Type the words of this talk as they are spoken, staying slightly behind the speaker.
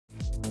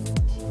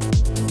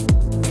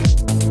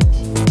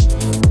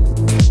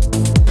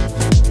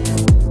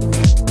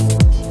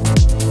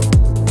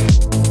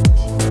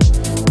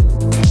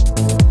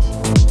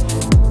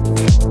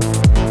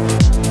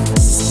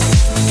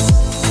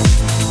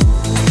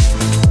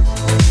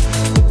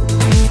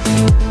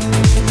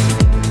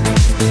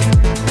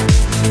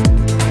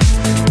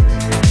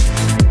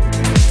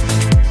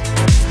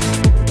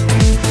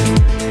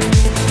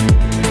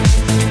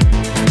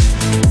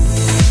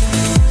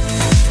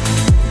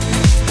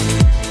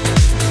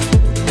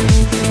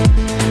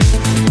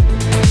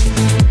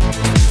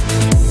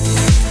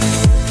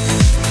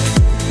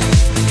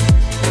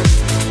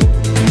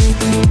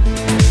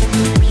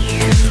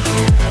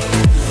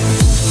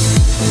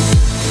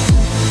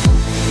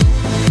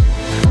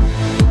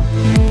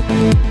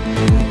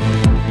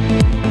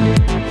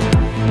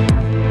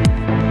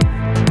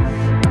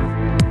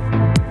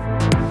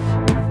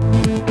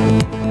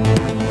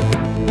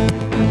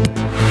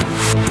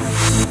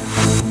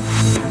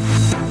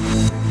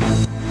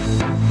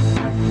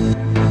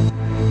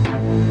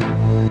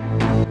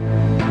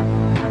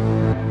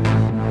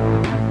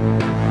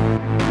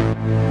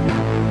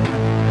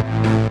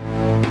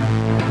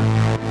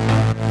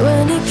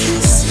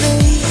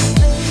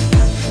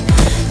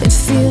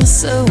feels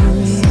so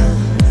real.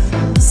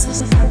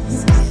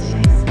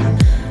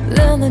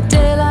 Then the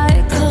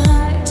daylight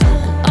comes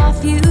and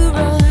off you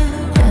run,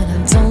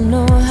 and I don't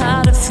know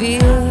how to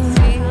feel.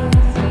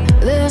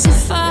 There's a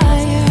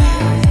fire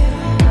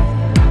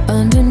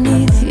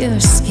underneath your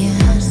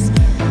skin,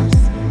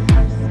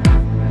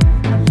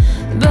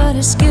 but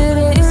it's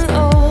getting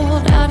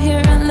old out here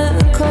in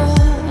the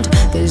cold,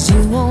 'cause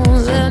you won't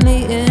let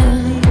me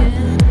in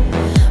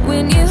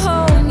when you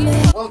hold me.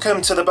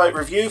 Welcome to the boat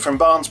review from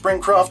Barnes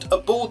Brinkcraft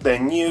aboard their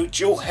new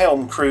dual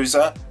helm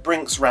cruiser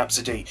Brinks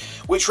Rhapsody,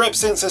 which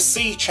represents a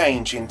sea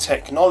change in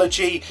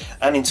technology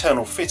and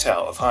internal fit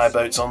out of hire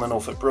boats on the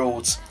Norfolk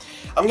Broads.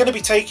 I'm going to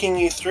be taking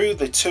you through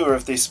the tour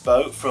of this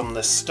boat from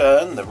the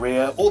stern, the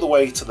rear, all the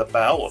way to the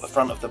bow or the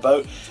front of the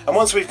boat, and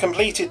once we've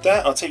completed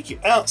that I'll take you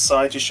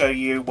outside to show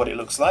you what it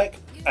looks like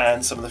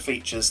and some of the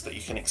features that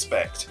you can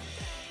expect.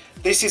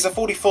 This is a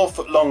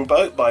 44-foot long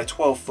boat by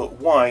 12-foot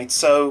wide,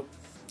 so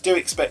do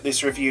expect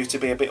this review to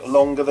be a bit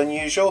longer than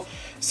usual,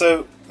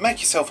 so make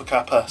yourself a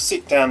cuppa,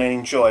 sit down and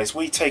enjoy as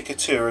we take a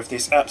tour of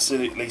this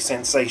absolutely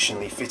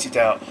sensationally fitted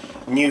out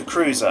new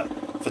cruiser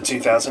for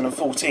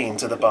 2014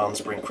 to the Barnes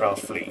Brinkcraft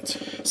fleet.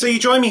 So you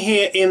join me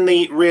here in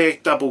the rear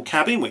double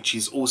cabin, which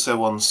is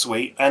also en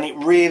suite, and it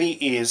really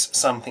is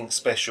something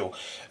special.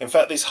 In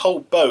fact, this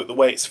whole boat, the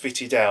way it's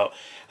fitted out,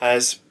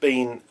 has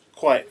been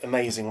quite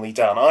amazingly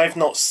done. I've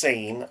not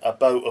seen a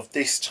boat of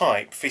this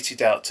type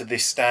fitted out to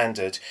this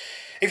standard.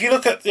 If you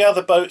look at the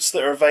other boats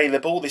that are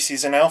available, this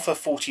is an Alpha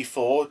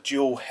 44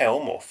 dual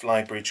helm or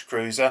flybridge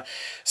cruiser.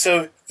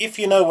 So if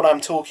you know what I'm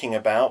talking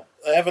about,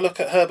 have a look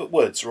at Herbert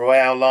Wood's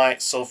Royale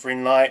Light,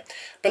 Sovereign Light.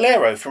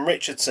 Bolero from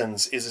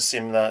Richardson's is a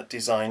similar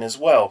design as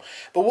well.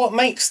 But what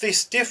makes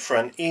this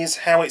different is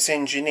how it's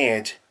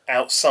engineered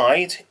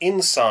outside,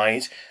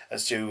 inside,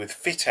 as to do with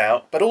fit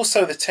out, but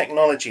also the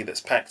technology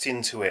that's packed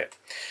into it.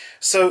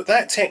 So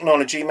that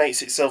technology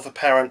makes itself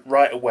apparent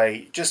right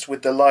away just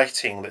with the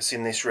lighting that's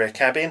in this rear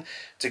cabin,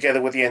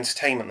 together with the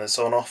entertainment that's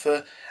on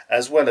offer,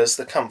 as well as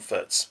the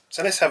comforts.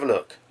 So let's have a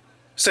look.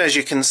 So as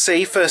you can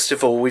see, first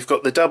of all, we've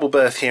got the double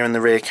berth here in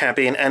the rear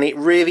cabin, and it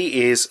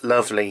really is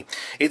lovely.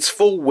 It's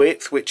full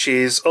width, which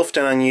is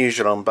often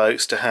unusual on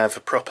boats to have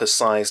a proper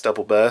size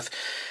double berth.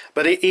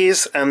 But it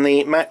is, and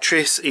the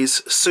mattress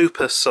is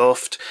super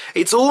soft.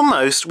 It's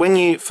almost, when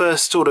you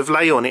first sort of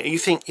lay on it, you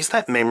think, is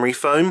that memory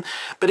foam?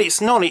 But it's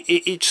not.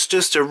 It's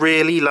just a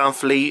really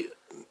lovely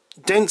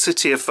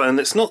density of foam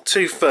that's not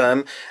too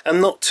firm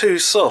and not too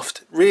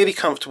soft. Really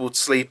comfortable to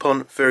sleep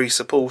on, very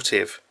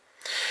supportive.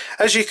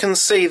 As you can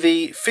see,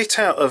 the fit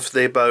out of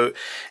the boat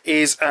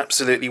is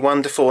absolutely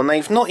wonderful, and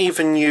they've not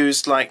even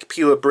used like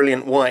pure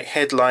brilliant white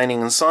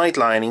headlining and side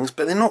linings,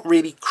 but they're not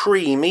really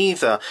cream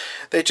either.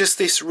 They're just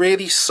this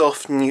really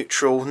soft,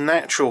 neutral,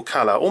 natural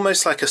colour,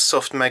 almost like a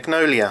soft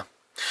magnolia.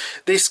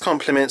 This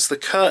complements the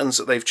curtains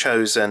that they've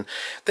chosen.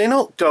 They're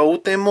not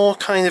gold, they're more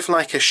kind of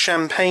like a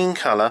champagne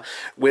colour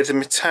with a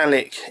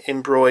metallic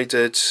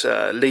embroidered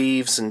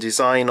leaves and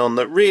design on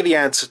that really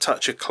adds a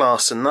touch of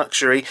class and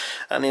luxury,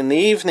 and in the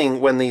evening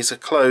when these are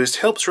closed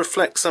helps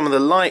reflect some of the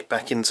light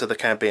back into the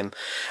cabin.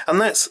 And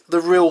that's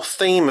the real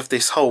theme of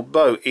this whole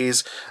boat,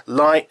 is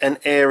light and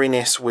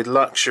airiness with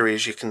luxury,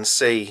 as you can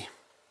see.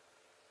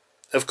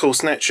 Of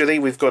course, naturally,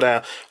 we've got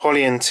our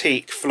holly and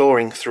teak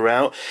flooring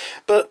throughout,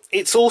 but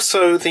it's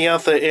also the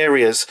other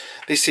areas.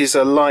 This is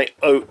a light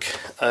oak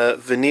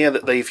veneer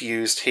that they've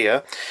used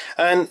here,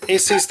 and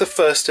this is the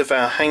first of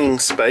our hanging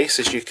space.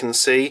 As you can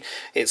see,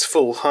 it's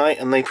full height,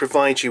 and they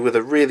provide you with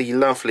a really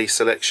lovely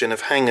selection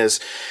of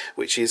hangers,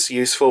 which is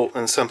useful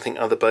and something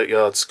other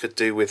boatyards could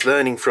do with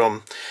learning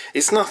from.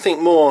 It's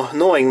nothing more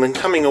annoying than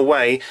coming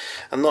away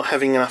and not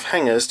having enough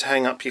hangers to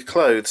hang up your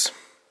clothes.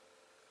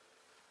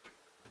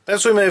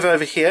 As we move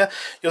over here,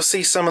 you'll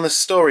see some of the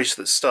storage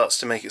that starts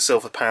to make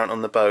itself apparent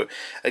on the boat.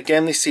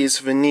 Again, this is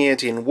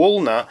veneered in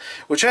walnut,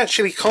 which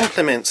actually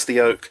complements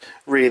the oak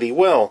really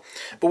well.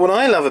 But what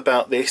I love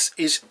about this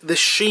is the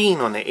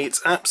sheen on it.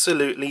 It's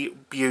absolutely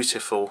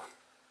beautiful.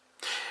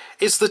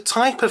 It's the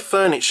type of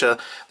furniture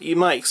that you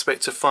might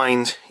expect to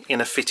find in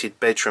a fitted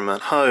bedroom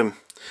at home.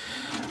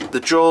 The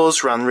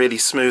drawers run really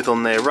smooth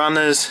on their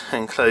runners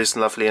and close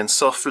lovely and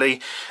softly,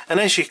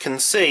 and as you can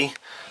see,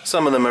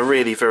 some of them are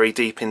really very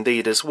deep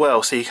indeed as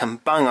well, so you can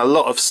bung a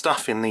lot of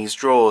stuff in these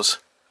drawers.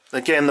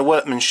 Again, the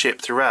workmanship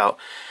throughout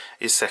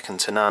is second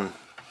to none.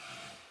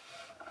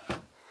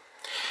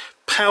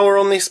 Power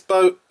on this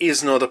boat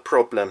is not a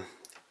problem.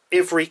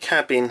 Every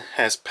cabin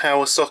has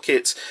power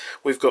sockets.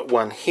 We've got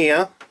one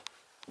here,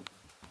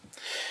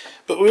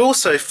 but we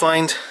also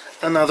find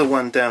another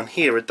one down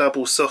here, a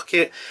double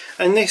socket,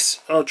 and this,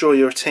 I'll draw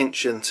your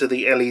attention to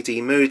the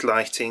LED mood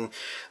lighting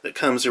that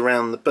comes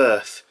around the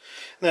berth.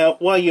 Now,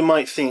 while you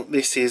might think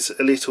this is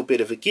a little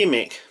bit of a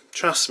gimmick,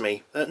 trust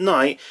me, at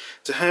night,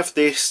 to have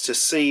this to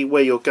see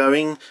where you're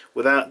going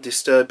without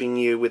disturbing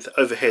you with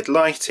overhead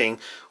lighting,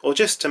 or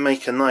just to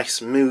make a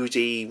nice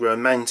moody,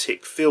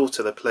 romantic feel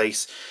to the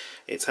place,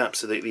 it's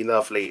absolutely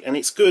lovely. And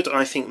it's good,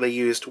 I think, they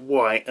used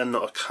white and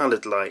not a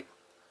coloured light.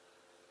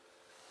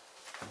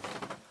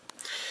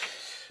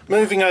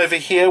 Moving over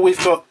here,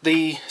 we've got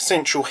the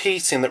central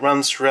heating that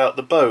runs throughout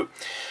the boat.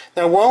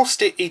 Now,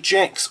 whilst it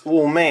ejects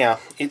warm air,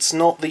 it's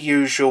not the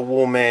usual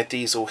warm air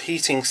diesel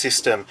heating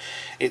system.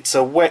 It's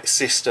a wet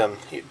system.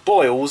 It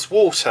boils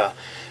water.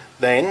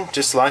 Then,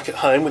 just like at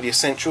home with your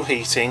central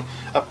heating,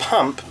 a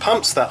pump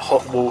pumps that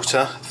hot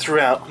water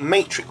throughout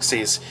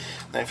matrices.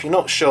 Now, if you're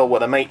not sure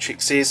what a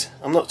matrix is,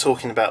 I'm not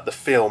talking about the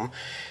film.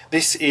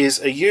 This is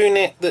a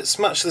unit that's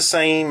much the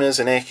same as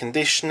an air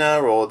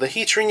conditioner or the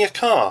heater in your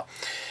car.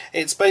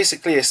 It's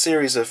basically a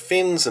series of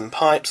fins and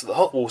pipes that the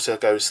hot water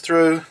goes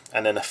through,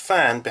 and then a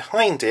fan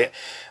behind it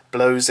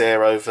blows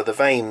air over the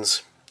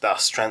vanes,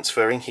 thus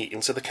transferring heat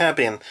into the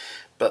cabin.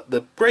 But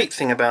the great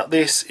thing about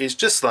this is,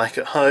 just like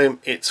at home,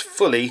 it's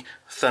fully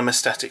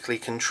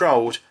thermostatically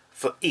controlled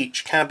for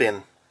each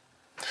cabin.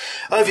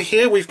 Over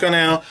here we've got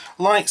our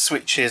light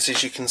switches,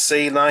 as you can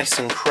see, nice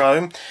and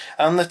chrome,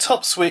 and the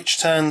top switch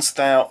turns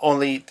our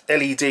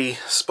LED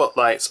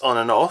spotlights on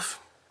and off.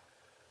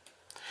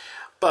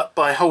 But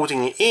by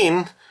holding it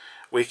in,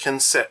 we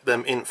can set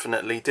them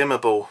infinitely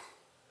dimmable.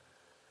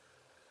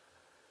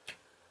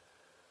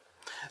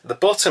 The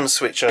bottom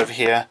switch over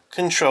here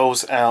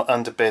controls our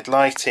underbed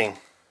lighting.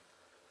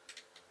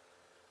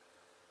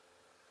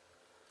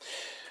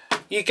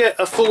 You get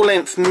a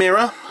full-length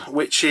mirror,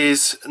 which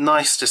is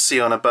nice to see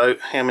on a boat.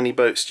 How many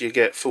boats do you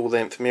get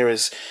full-length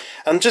mirrors?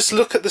 And just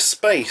look at the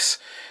space.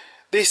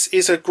 This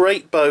is a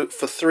great boat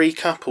for 3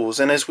 couples,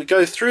 and as we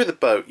go through the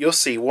boat, you'll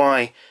see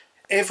why.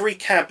 Every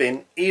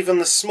cabin, even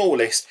the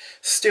smallest,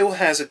 still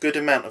has a good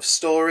amount of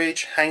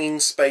storage, hanging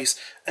space,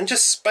 and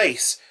just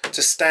space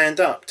to stand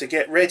up to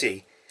get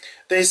ready.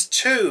 There's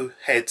 2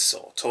 heads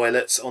or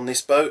toilets on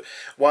this boat.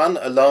 One,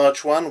 a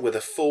large one with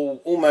a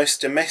full,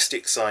 almost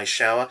domestic size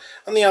shower,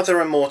 and the other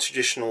a more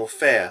traditional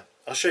affair.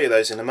 I'll show you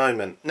those in a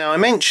moment. Now, I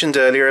mentioned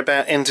earlier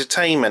about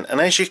entertainment, and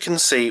as you can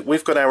see,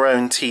 we've got our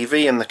own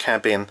TV in the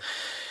cabin.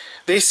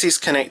 This is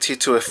connected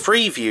to a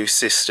Freeview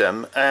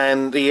system,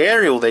 and the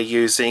aerial they're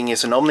using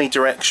is an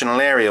omnidirectional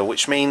aerial,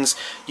 which means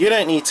you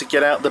don't need to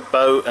get out the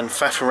boat and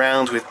faff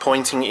around with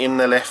pointing in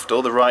the left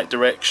or the right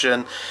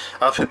direction,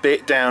 up a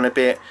bit, down a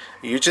bit.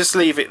 You just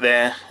leave it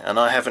there, and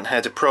I haven't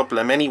had a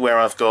problem anywhere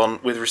I've gone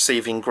with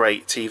receiving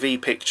great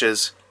TV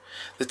pictures.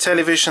 The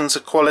televisions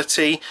are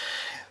quality.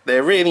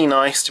 They're really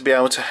nice to be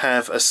able to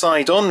have a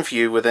side-on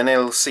view with an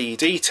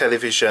LCD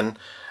television,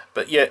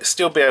 but yet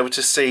still be able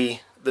to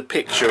see the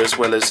picture as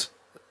well as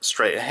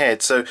straight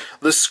ahead. So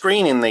the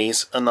screen in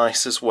these are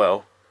nice as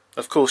well.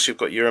 Of course, you've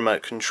got your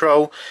remote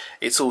control.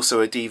 It's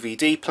also a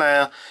DVD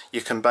player. You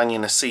can bang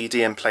in a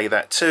CD and play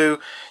that too.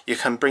 You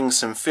can bring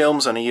some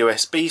films on a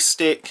USB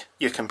stick.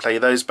 You can play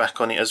those back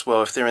on it as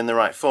well if they're in the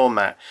right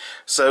format.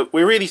 So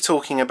we're really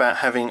talking about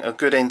having a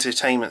good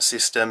entertainment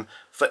system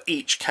for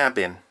each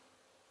cabin.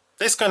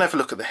 Let's go and have a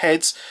look at the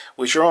heads,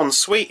 which are en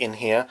suite in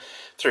here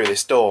through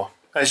this door.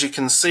 As you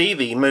can see,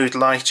 the mood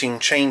lighting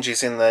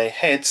changes in the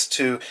heads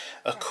to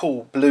a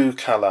cool blue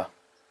colour.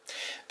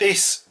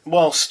 This,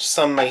 whilst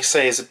some may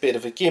say is a bit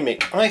of a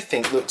gimmick, I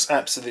think looks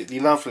absolutely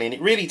lovely, and it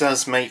really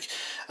does make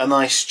a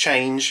nice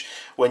change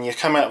when you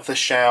come out of the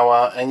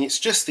shower, and it's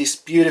just this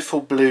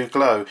beautiful blue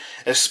glow,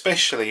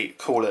 especially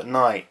cool at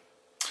night.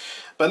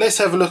 But let's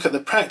have a look at the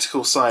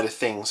practical side of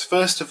things.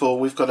 First of all,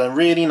 we've got a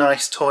really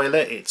nice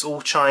toilet. It's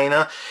all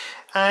china.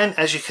 And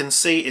as you can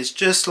see, it's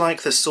just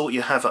like the sort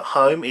you have at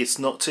home. It's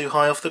not too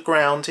high off the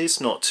ground, it's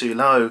not too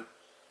low.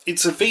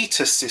 It's a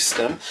Vita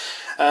system,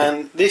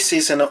 and this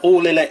is an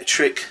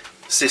all-electric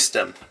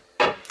system.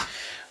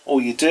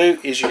 All you do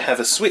is you have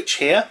a switch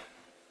here,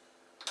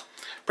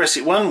 press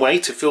it one way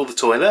to fill the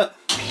toilet,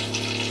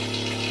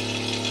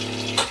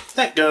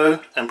 let go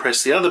and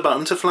press the other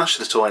button to flush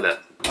the toilet.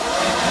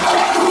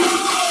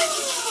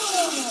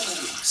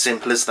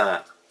 Simple as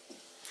that.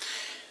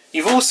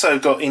 You've also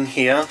got in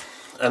here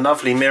a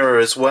lovely mirror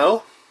as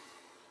well,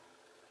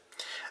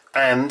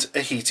 and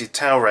a heated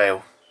towel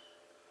rail.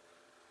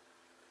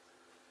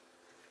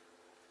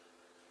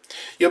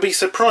 You'll be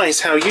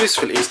surprised how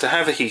useful it is to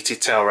have a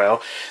heated towel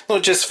rail,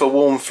 not just for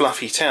warm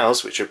fluffy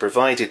towels, which are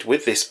provided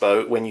with this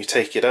boat when you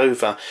take it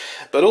over,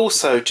 but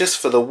also just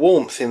for the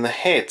warmth in the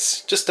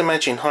heads. Just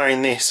imagine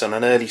hiring this on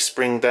an early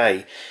spring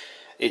day.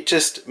 It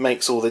just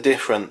makes all the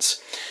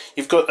difference.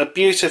 You've got a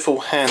beautiful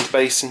hand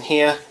basin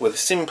here with a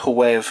simple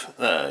way of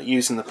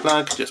using the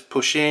plug. Just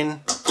push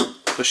in,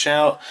 push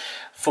out,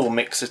 full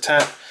mixer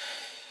tap.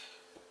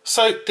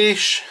 Soap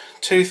dish,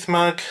 tooth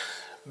mug,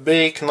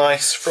 big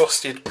nice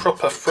frosted,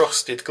 proper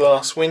frosted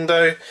glass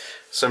window.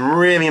 Some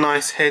really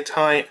nice head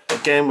height.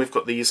 Again, we've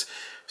got these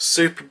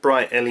super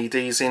bright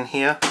LEDs in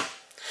here.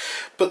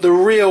 But the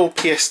real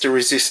pièce de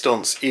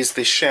résistance is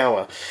this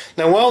shower.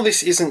 Now, while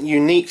this isn't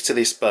unique to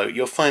this boat,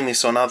 you'll find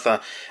this on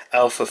other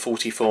Alpha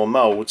 44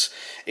 moulds,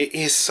 it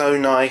is so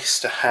nice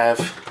to have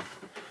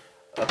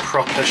a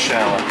proper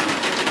shower.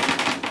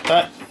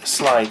 That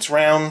slides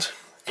round,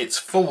 it's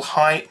full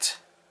height.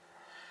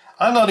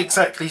 I'm not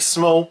exactly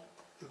small,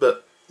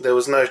 but there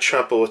was no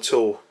trouble at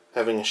all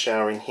having a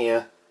shower in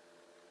here.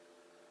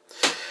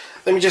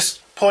 Let me just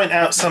point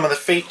out some of the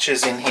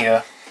features in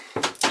here.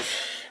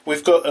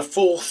 we've got a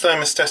full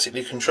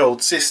thermostatically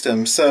controlled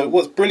system. So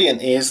what's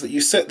brilliant is that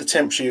you set the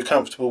temperature you're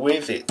comfortable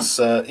with. It's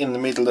in the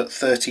middle at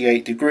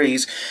 38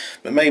 degrees,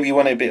 but maybe you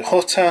want it a bit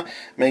hotter,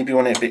 maybe you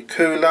want it a bit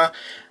cooler.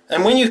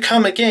 And when you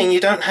come again,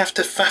 you don't have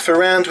to faff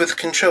around with the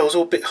controls,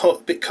 all bit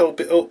hot, bit cold,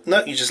 bit up.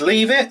 No, you just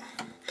leave it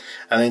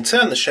and then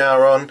turn the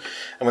shower on,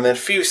 and within a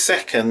few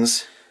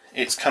seconds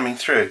it's coming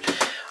through.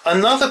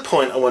 Another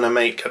point I want to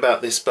make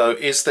about this boat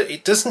is that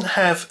it doesn't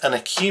have an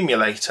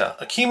accumulator.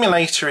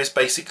 Accumulator is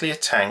basically a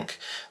tank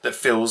that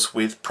fills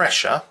with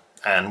pressure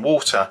and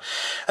water,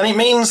 and it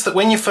means that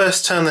when you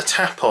first turn the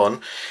tap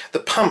on, the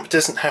pump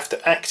doesn't have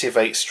to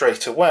activate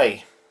straight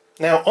away.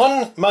 Now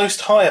on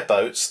most hire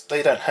boats,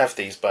 they don't have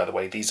these, by the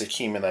way, these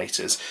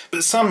accumulators,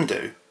 but some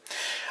do.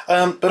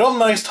 But on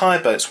most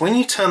hire boats, when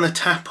you turn the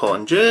tap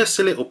on just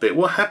a little bit,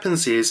 what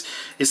happens is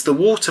the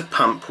water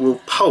pump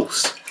will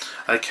pulse,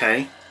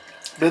 okay?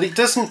 But it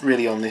doesn't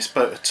really on this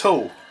boat at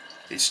all.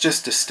 It's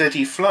just a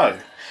steady flow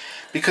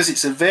because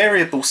it's a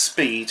variable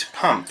speed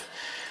pump.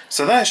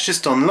 So that's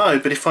just on low,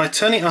 but if I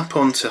turn it up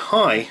onto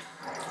high,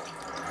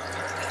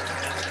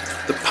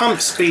 the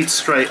pump speeds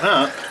straight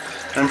up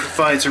and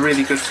provides a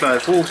really good flow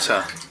of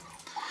water.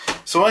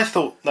 So I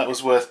thought that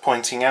was worth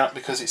pointing out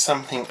because it's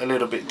something a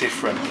little bit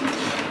different.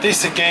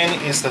 This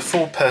again is the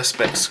full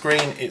perspex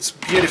screen. It's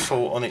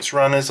beautiful on its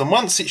runners, and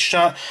once it's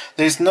shut,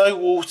 there's no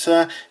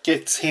water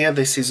gets here.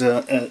 This is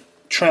a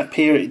trap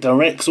here. It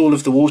directs all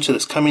of the water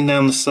that's coming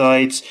down the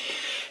sides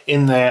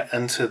in there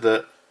and to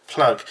the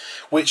plug,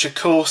 which of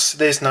course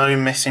there's no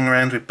messing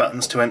around with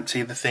buttons to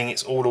empty the thing.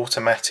 It's all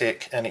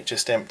automatic and it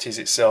just empties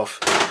itself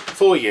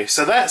for you.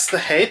 So that's the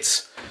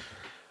heads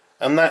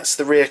and that's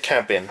the rear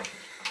cabin.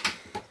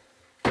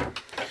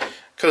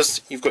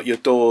 Because you've got your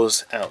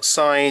doors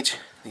outside,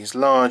 these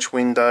large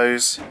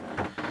windows.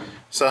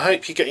 So I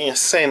hope you're getting a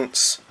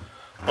sense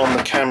on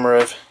the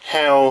camera of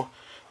how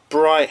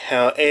bright,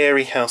 how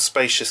airy, how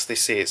spacious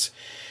this is.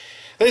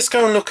 Let's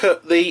go and look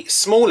at the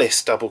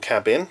smallest double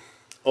cabin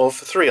of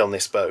the three on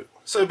this boat.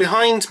 So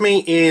behind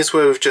me is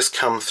where we've just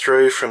come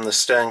through from the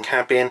stern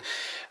cabin,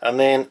 and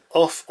then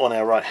off on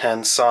our right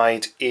hand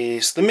side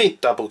is the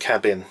mid double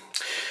cabin.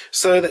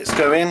 So let's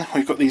go in.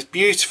 We've got these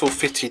beautiful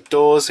fitted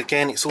doors.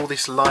 Again, it's all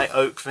this light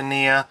oak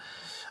veneer.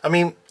 I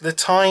mean, the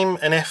time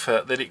and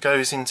effort that it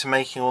goes into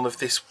making all of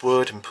this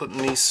wood and putting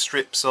these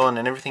strips on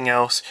and everything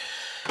else,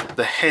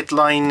 the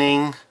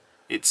headlining,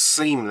 it's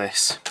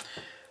seamless.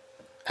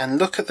 And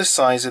look at the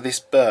size of this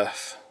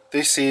berth.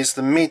 This is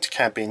the mid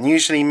cabin.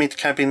 Usually mid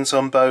cabins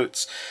on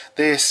boats,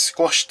 they're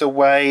squashed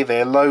away,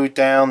 they're low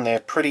down, they're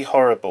pretty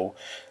horrible.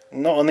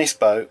 Not on this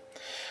boat.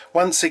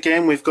 Once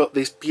again, we've got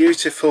this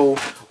beautiful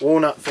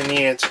walnut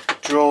veneered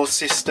drawer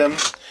system.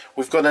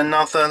 We've got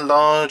another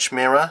large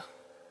mirror.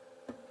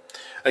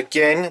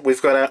 Again,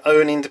 we've got our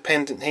own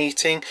independent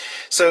heating.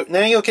 So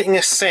now you're getting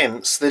a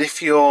sense that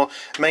if you're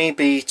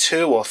maybe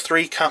 2 or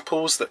 3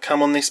 couples that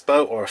come on this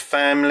boat, or a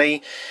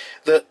family,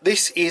 that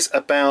this is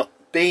about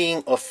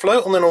being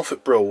afloat on the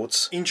Norfolk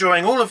Broads,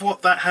 enjoying all of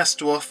what that has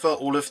to offer,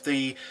 all of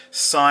the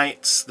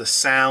sights, the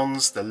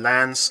sounds, the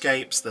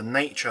landscapes, the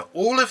nature,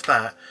 all of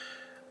that,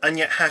 and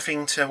yet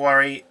having to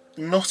worry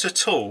not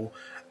at all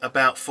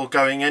about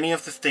foregoing any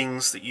of the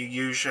things that you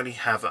usually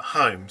have at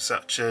home,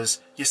 such as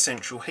your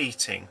central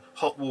heating,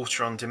 hot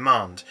water on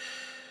demand,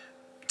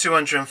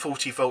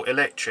 240 volt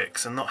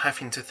electrics, and not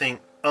having to think,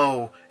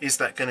 oh, is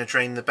that going to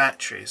drain the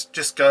batteries?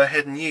 Just go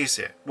ahead and use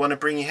it. Want to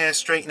bring your hair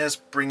straighteners?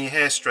 Bring your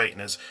hair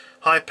straighteners.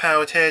 High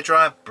powered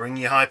hairdryer? Bring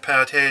your high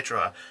powered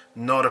hairdryer.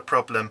 Not a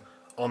problem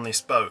on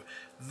this boat.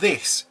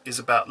 This is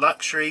about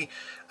luxury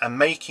and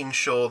making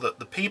sure that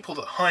the people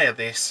that hire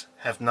this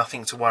have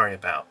nothing to worry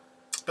about.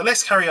 But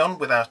let's carry on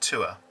with our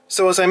tour.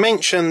 So as I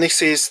mentioned,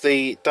 this is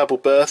the double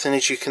berth, and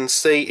as you can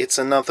see, it's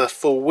another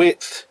full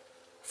width,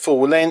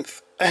 full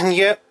length, and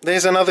yep,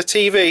 there's another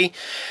TV.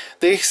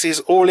 This is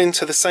all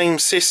into the same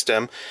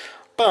system,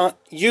 but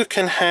you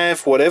can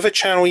have whatever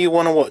channel you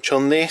want to watch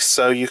on this.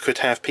 So you could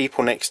have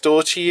people next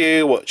door to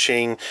you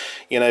watching,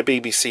 you know,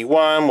 BBC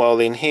One, while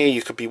in here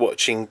you could be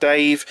watching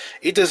Dave.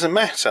 It doesn't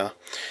matter,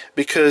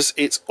 because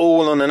it's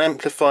all on an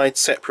amplified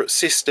separate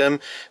system,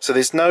 so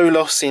there's no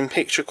loss in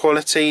picture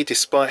quality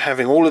despite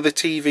having all of the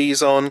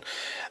TVs on.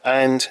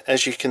 And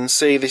as you can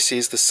see, this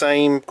is the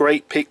same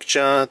great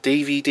picture,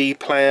 DVD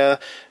player,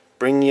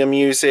 bring your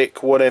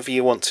music, whatever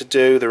you want to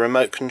do, the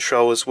remote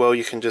control as well.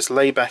 You can just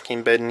lay back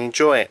in bed and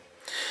enjoy it.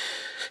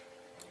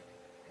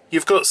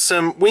 You've got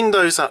some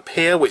windows up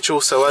here which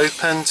also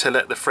open to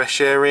let the fresh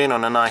air in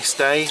on a nice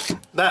day.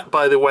 That,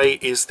 by the way,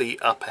 is the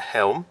upper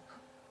helm.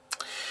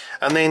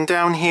 And then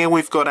down here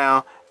we've got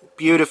our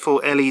beautiful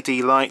LED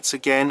lights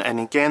again, and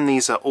again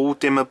these are all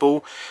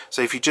dimmable,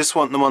 so if you just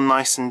want them on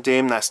nice and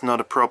dim, that's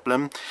not a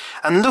problem.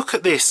 And look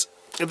at this.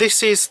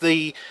 This is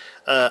the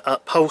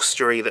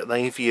upholstery that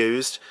they've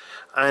used,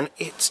 and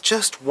it's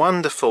just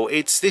wonderful.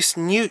 It's this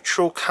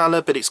neutral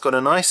colour, but it's got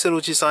a nice little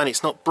design.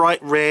 It's not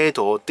bright red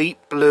or deep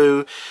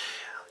blue,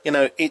 you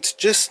know, it's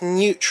just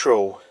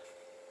neutral.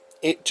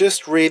 It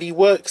just really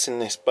works in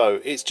this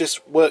boat. It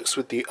just works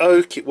with the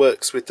oak, it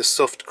works with the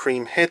soft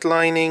cream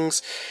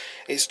headlinings.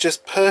 It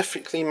just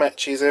perfectly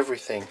matches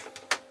everything.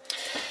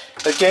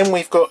 Again,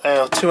 we've got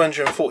our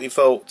 240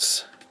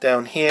 volts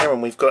down here,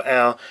 and we've got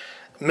our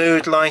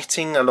mood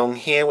lighting along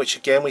here, which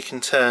again we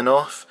can turn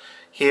off.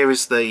 Here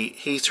is the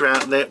heater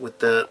outlet with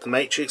the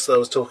matrix that I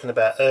was talking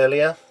about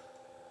earlier.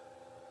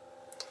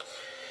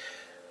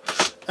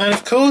 And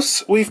of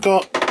course we've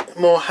got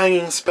more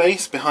hanging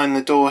space behind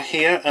the door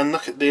here, and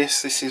look at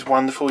this, this is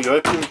wonderful. You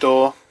open the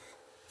door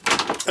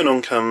and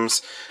on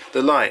comes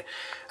the light,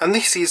 and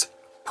this is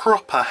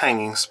proper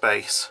hanging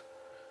space.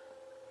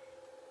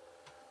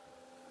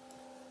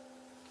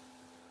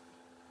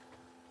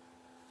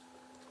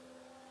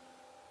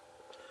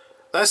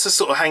 That's the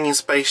sort of hanging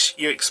space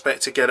you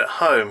expect to get at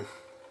home,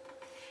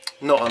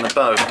 not on a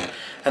boat.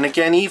 And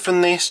again,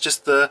 even this,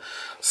 just the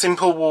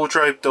simple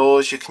wardrobe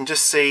doors, you can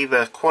just see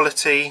the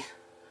quality,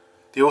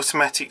 the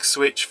automatic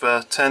switch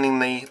for turning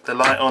the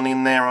light on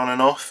in there, on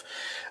and off.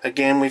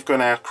 Again, we've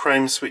got our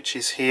chrome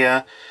switches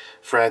here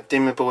for our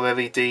dimmable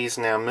LEDs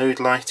and our mood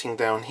lighting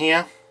down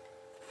here.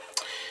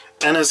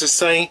 And as I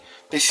say,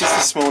 this is the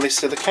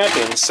smallest of the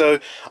cabins, so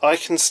I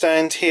can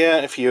stand here.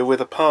 If you're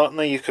with a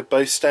partner, you could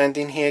both stand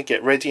in here,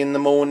 get ready in the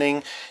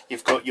morning.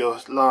 You've got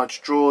your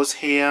large drawers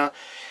here,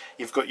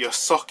 you've got your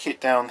socket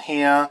down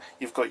here,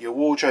 you've got your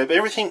wardrobe.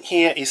 Everything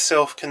here is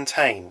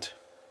self-contained.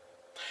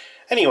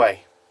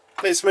 Anyway,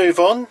 let's move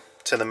on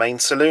to the main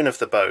saloon of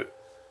the boat.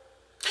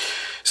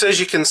 So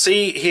as you can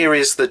see, here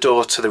is the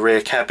door to the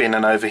rear cabin,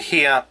 and over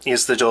here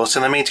is the door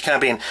to the mid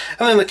cabin.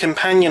 And then the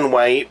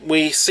companionway,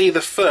 we see the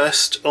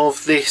first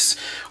of this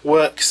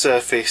work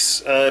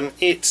surface.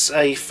 It's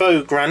a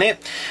faux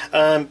granite,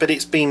 but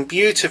it's been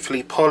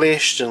beautifully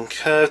polished and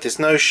curved. There's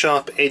no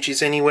sharp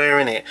edges anywhere,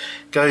 and it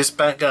goes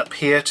back up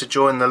here to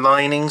join the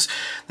linings.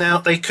 Now,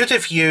 they could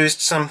have used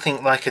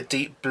something like a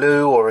deep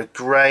blue or a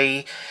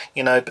grey,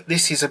 you know, but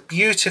this is a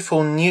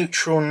beautiful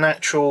neutral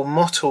natural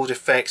mottled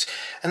effect,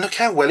 and look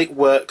how well it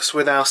works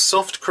with our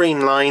soft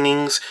cream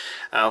linings,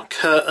 our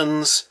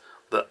curtains,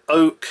 the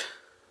oak,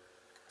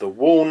 the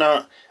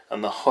walnut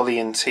and the holly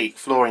and teak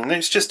flooring.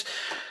 Let's just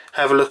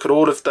have a look at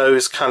all of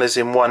those colours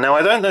in one. Now,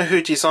 I don't know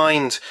who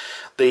designed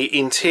the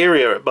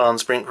interior at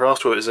Barnes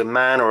Brinkcraft, whether it was a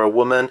man or a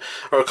woman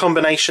or a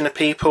combination of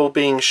people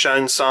being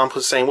shown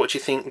samples saying, what do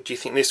you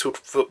think this would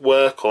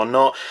work or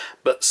not,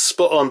 but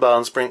spot on,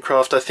 Barnes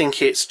Brinkcraft. I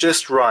think it's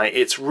just right.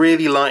 It's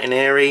really light and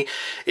airy,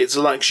 it's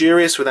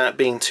luxurious without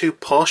being too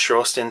posh or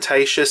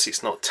ostentatious,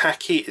 it's not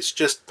tacky, it's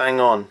just bang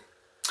on.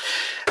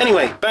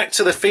 Anyway, back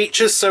to the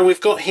features. So we've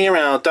got here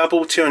our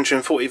double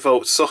 240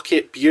 volt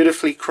socket,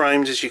 beautifully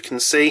chromed as you can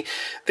see.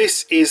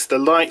 This is the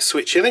light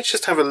switch here. Let's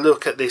just have a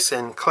look at this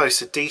in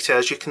closer detail.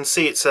 As you can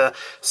see, it's a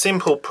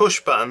simple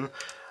push button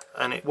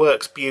and it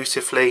works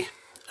beautifully,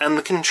 and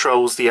the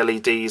controls, the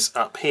LEDs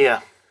up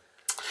here.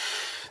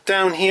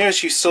 Down here,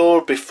 as you saw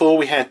before,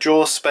 we had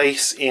drawer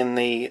space in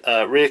the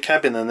rear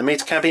cabin and the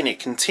mid cabin. It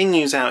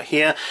continues out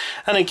here,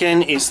 and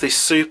again it's this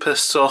super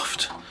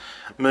soft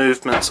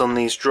movements on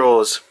these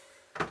drawers.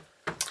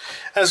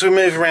 As we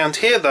move around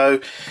here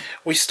though,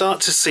 we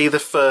start to see the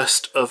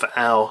first of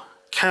our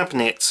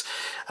cabinets,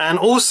 and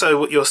also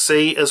what you'll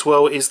see as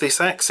well is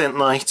this accent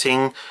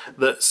lighting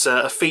that's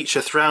a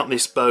feature throughout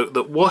this boat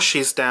that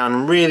washes down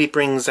and really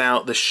brings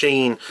out the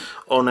sheen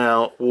on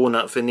our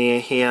walnut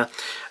veneer here.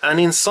 And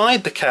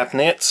inside the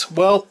cabinet,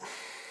 well,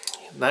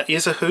 that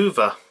is a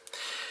Hoover,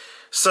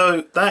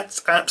 so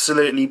that's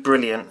absolutely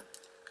brilliant.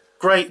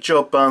 Great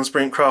job, Barnes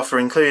Brinkcraft, for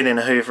including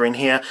a Hoover in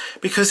here,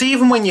 because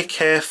even when you're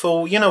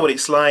careful, you know what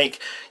it's like,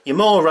 you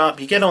moor up,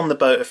 you get on the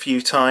boat a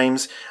few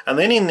times, and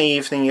then in the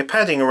evening you're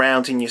padding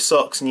around in your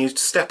socks and you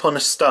step on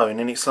a stone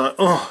and it's like,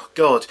 oh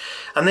god.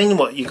 And then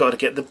what, you got to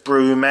get the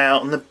broom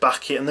out and the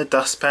bucket and the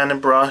dustpan and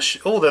brush,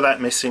 all of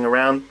that messing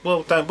around.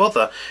 Well, don't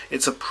bother,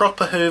 it's a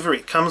proper Hoover,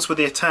 it comes with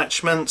the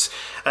attachments,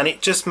 and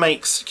it just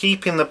makes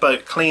keeping the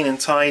boat clean and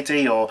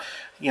tidy, or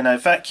you know,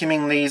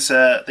 vacuuming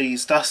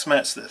these dust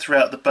mats that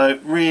throughout the boat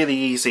really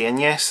easy.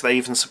 And yes, they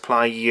even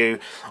supply you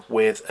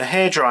with a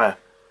hairdryer.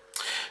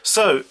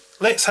 So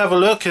let's have a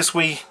look as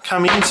we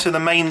come into the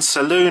main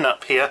saloon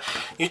up here.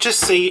 You just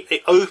see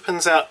it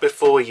opens out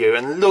before you,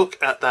 and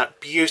look at that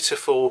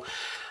beautiful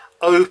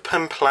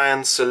open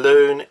plan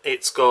saloon.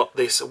 It's got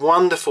this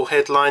wonderful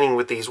headlining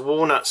with these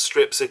walnut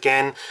strips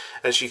again,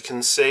 as you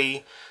can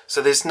see.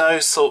 So there's no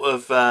sort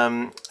of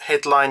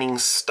headlining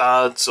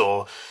studs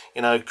or,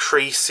 you know,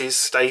 creases,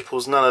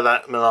 staples, none of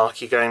that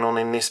malarkey going on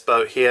in this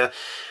boat here.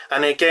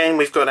 And again,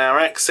 we've got our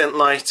accent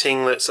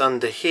lighting that's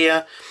under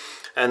here,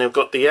 and we've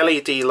got the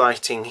LED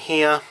lighting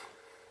here.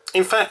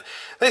 In fact,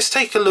 let's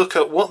take a look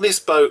at what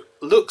this boat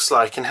looks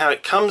like and how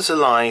it comes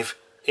alive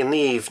in the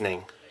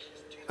evening.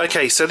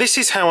 Okay, so this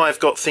is how I've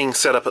got things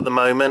set up at the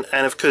moment,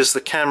 and of course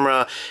the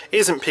camera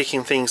isn't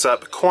picking things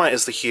up quite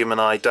as the human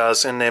eye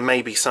does, and there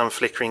may be some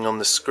flickering on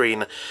the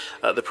screen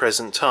at the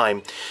present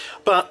time.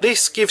 But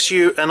this gives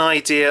you an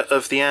idea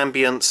of the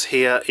ambience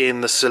here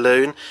in the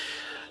saloon.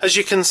 As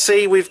you can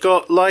see, we've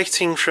got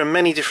lighting from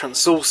many different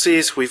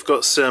sources. We've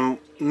got some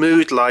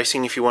mood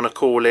lighting, if you want to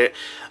call it,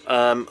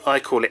 I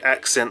call it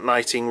accent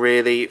lighting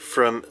really,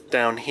 from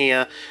down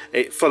here.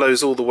 It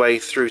follows all the way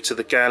through to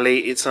the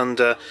galley. It's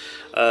under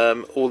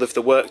all of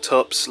the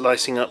worktops,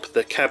 lighting up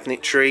the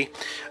cabinetry.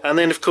 And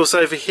then of course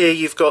over here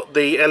you've got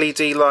the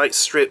LED light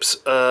strips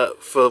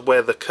for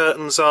where the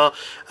curtains are,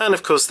 and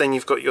of course then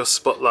you've got your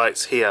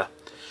spotlights here.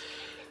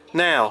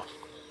 Now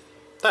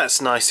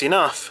that's nice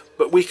enough,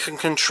 but we can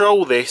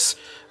control this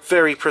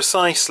very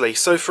precisely.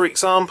 So for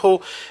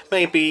example,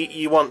 maybe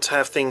you want to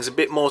have things a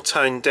bit more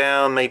toned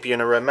down, maybe you're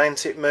in a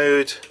romantic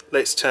mood.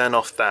 Let's turn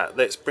off that.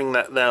 Let's bring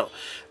that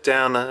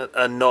down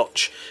a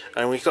notch,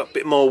 and we've got a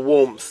bit more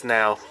warmth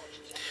now.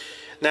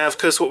 Now of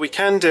course what we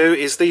can do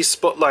is these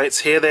spotlights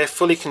here, they're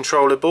fully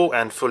controllable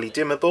and fully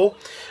dimmable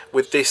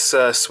with this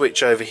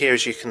switch over here.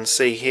 As you can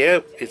see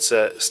here, it's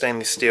a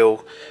stainless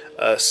steel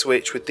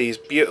switch with these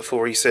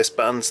beautiful recessed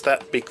buttons.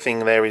 That big thing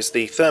there is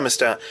the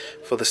thermostat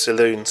for the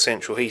saloon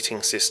central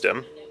heating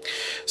system.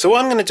 So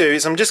what I'm going to do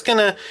is I'm just going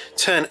to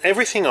turn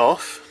everything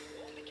off,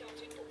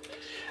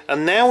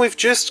 and now we've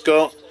just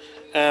got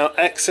our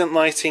accent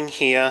lighting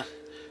here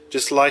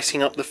just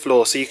lighting up the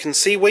floor, so you can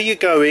see where you're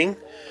going,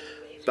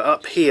 but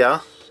up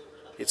here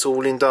it's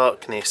all in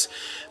darkness.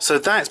 So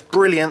that's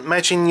brilliant.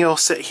 Imagine you're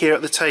sat here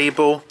at the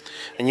table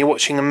and you're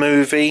watching a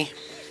movie.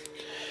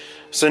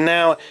 So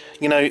now,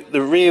 you know,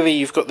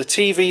 you've got the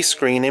TV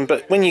screen in,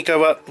 but when you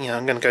go up, you know,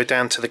 I'm going to go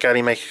down to the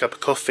galley, make a cup of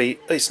coffee,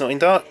 it's not in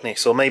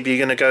darkness. Or maybe you're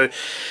going to go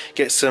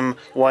get some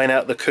wine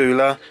out the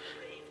cooler.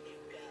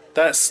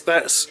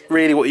 That's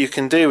really what you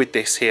can do with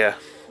this here.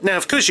 Now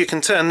of course you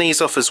can turn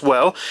these off as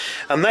well,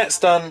 and that's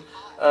done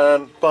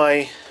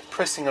by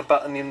pressing a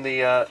button in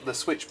the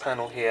switch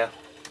panel here.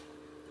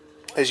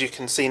 As you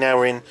can see now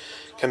we're in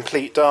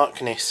complete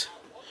darkness.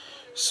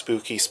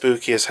 Spooky,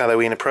 spooky as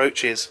Halloween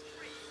approaches.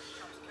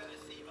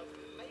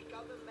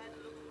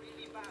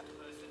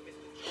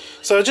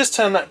 So I'll just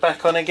turn that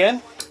back on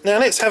again. Now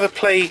let's have a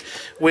play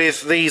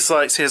with these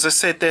lights here. As I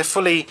said, they're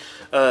fully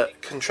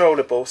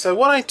controllable. So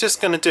what I'm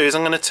just going to do is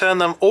I'm going to turn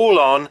them all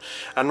on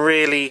and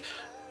really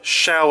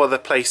shower the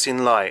place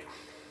in light.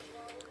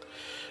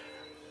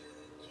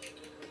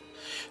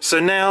 So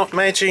now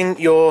imagine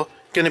you're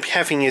going to be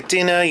having your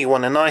dinner, you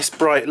want a nice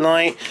bright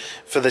light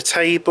for the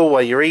table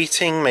while you're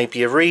eating, maybe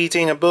you're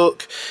reading a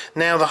book.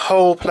 Now the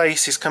whole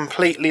place is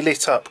completely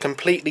lit up,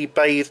 completely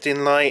bathed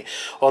in light,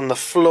 on the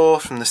floor,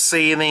 from the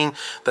ceiling,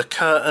 the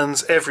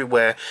curtains,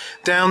 everywhere.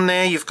 Down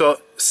there you've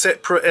got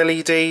separate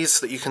LEDs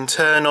that you can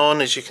turn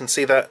on. As you can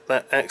see, that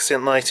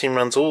accent lighting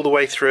runs all the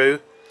way through,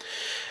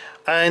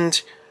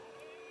 and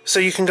so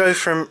you can go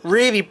from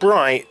really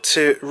bright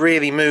to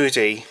really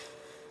moody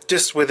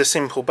just with a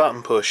simple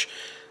button push.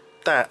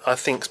 That I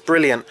think is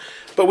brilliant.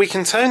 But we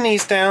can tone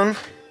these down.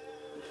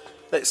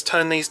 Let's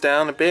tone these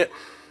down a bit.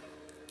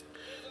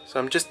 So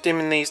I'm just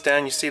dimming these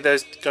down. You see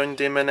those going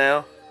dimmer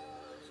now?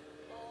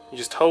 You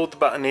just hold the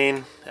button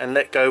in and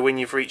let go when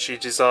you've reached your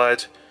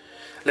desired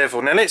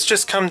level. Now let's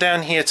just come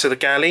down here to the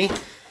galley.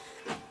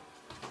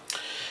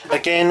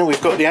 Again,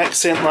 we've got the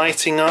accent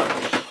lighting up,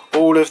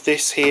 all of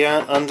this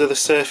here under the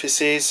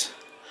surfaces,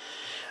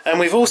 and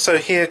we've also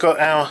here got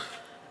our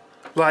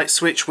light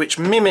switch which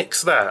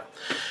mimics that.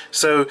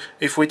 So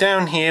if we're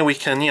down here we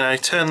can, you know,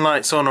 turn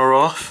lights on or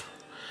off,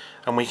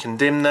 and we can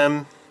dim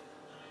them.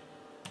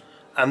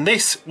 And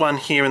this one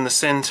here in the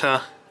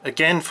center,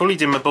 again fully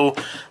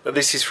dimmable, but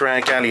this is for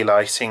our galley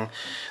lighting.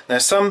 Now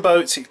some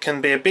boats it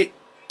can be a bit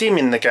dim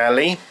in the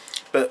galley,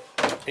 but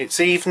it's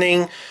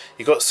evening,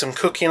 you've got some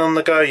cooking on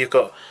the go, you've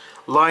got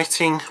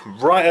lighting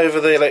right over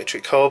the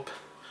electric hob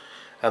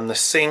and the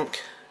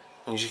sink.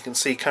 As you can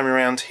see coming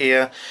around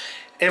here,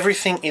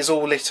 everything is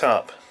all lit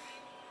up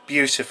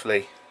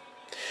beautifully.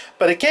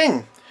 But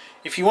again,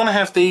 if you want to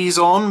have these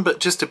on but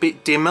just a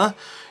bit dimmer,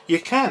 you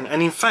can.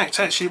 And in fact,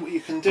 actually what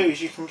you can do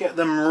is you can get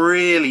them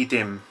really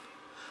dim.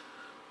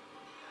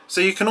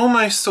 So you can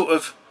almost sort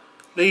of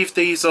leave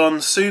these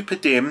on super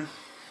dim.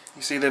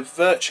 You see they're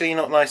virtually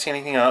not lighting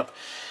anything up.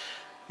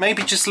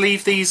 Maybe just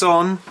leave these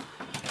on,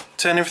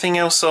 turn everything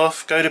else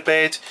off, go to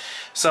bed.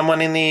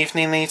 Someone in the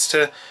evening needs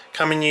to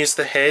come and use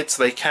the heads,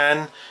 they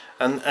can,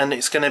 and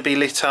it's going to be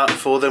lit up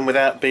for them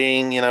without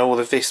being, you know, all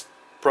of this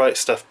bright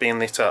stuff being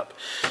lit up.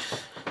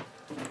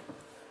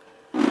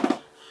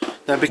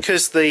 Now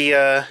because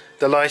the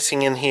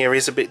lighting in here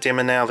is a bit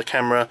dimmer now, the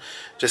camera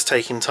just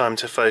taking time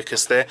to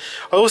focus there.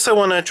 I also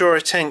want to draw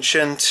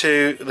attention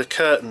to the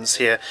curtains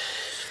here.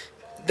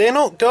 They're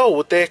not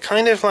gold, they're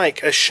kind of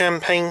like a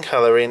champagne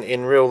colour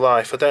in real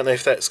life. I don't know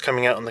if that's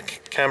coming out on the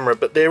camera,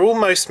 but they're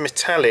almost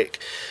metallic,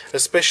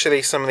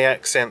 especially some of the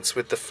accents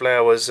with the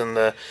flowers and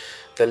the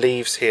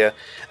leaves here.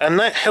 And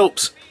that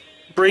helps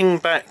bring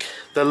back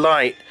the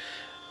light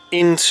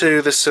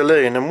into the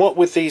saloon. And what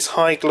with these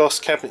high gloss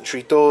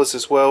cabinetry doors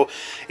as well,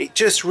 it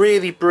just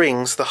really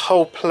brings the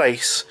whole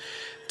place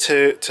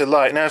to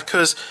light. Now of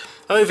course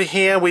over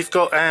here we've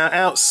got our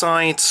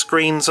outside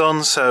screens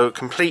on, so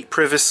complete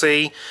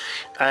privacy,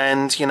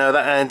 and you know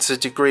that adds a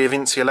degree of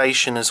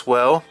insulation as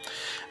well.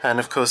 And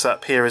of course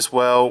up here as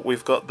well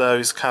we've got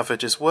those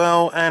covered as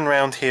well, and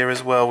round here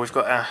as well we've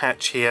got our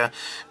hatch here,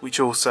 which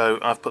also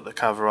I've put the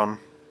cover on.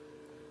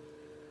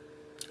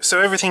 So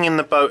everything in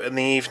the boat in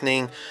the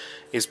evening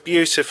is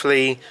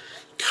beautifully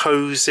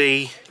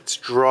cozy, it's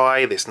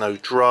dry, there's no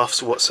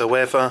drafts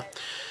whatsoever.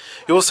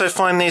 You also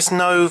find there's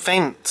no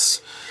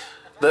vents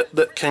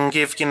that can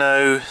give, you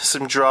know,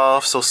 some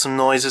drafts or some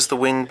noise as the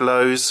wind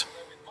blows.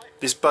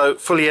 This boat,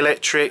 fully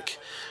electric,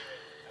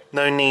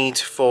 no need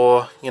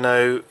for, you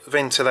know,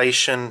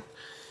 ventilation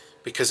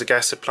because of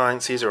gas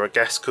appliances or a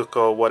gas cooker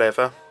or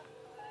whatever.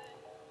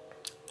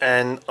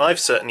 And I've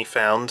certainly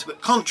found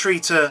that, contrary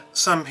to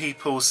some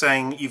people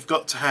saying you've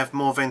got to have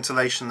more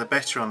ventilation the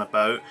better on a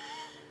boat,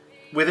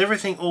 with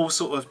everything all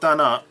sort of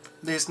done up,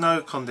 there's no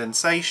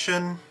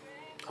condensation,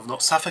 I've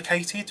not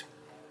suffocated,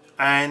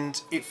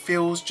 and it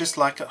feels just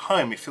like at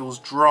home. It feels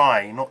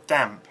dry, not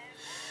damp.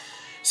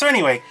 So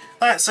anyway,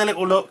 that's a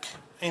little look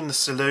in the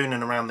saloon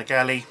and around the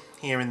galley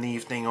here in the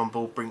evening on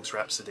board Brinks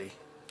Rhapsody.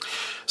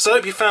 So I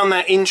hope you found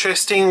that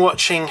interesting,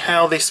 watching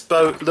how this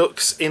boat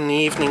looks in the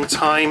evening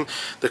time,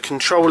 the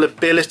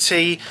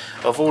controllability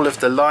of all of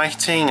the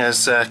lighting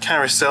as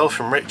Carousel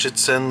from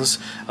Richardson's,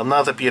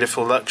 another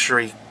beautiful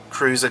luxury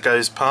cruiser,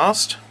 goes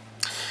past.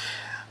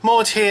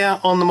 Moored here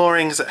on the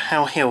moorings at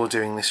How Hill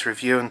doing this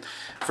review, and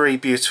very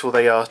beautiful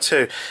they are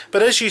too.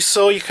 But as you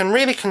saw, you can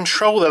really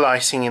control the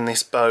lighting in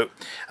this boat,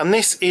 and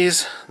this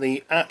is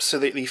the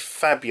absolutely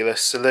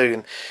fabulous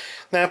saloon.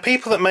 Now,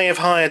 people that may have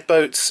hired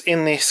boats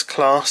in this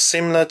class,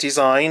 similar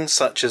designs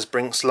such as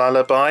Brinks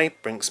Lullaby,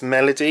 Brinks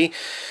Melody,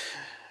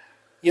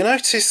 you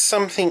notice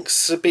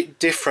something's a bit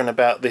different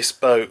about this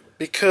boat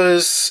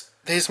because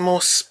there's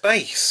more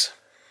space.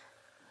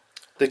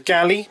 The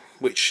galley,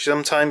 which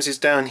sometimes is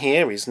down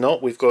here, is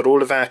not. We've got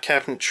all of our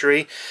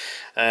cabinetry,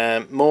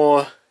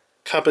 more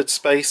cupboard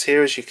space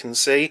here, as you can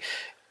see.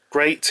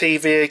 Great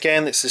TV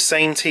again, it's the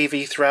same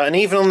TV throughout, and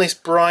even on this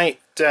bright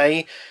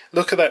day,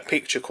 look at that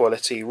picture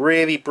quality,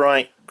 really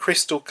bright,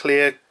 crystal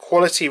clear,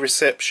 quality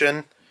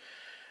reception,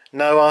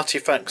 no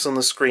artifacts on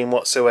the screen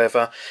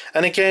whatsoever.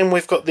 And again,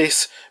 we've got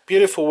this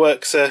beautiful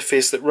work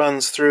surface that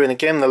runs through, and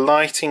again the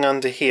lighting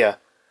under here.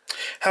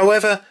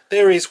 However,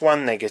 there is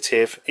one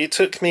negative. It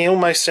took me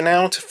almost an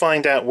hour to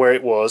find out where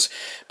it was,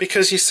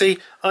 because you see,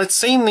 I'd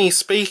seen these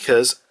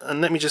speakers, and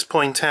let me just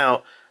point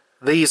out,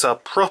 these are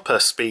proper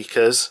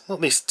speakers,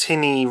 not this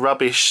tinny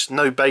rubbish,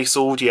 no bass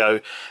audio.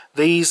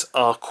 These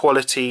are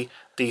quality,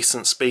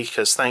 decent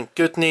speakers. Thank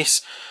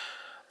goodness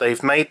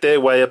they've made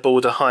their way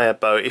aboard a hire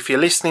boat. If you're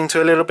listening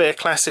to a little bit of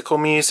classical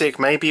music,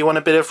 maybe you want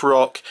a bit of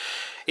rock,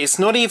 it's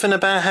not even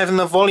about having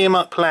the volume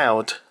up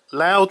loud.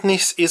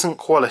 Loudness isn't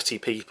quality,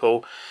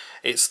 people.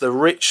 It's the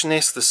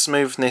richness, the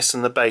smoothness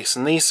and the bass,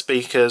 and these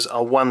speakers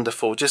are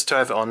wonderful just to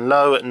have it on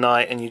low at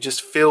night and you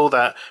just feel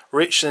that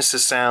richness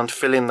of sound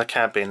filling the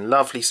cabin.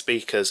 Lovely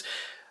speakers.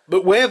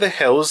 But where the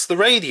hell's the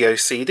radio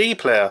CD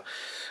player?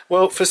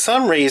 Well, for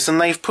some reason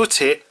they've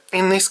put it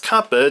in this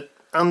cupboard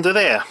under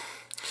there.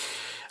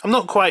 I'm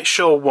not quite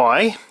sure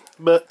why,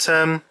 but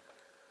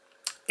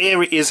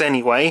here it is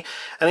anyway,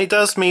 and it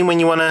does mean when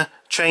you want to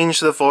change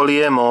the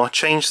volume or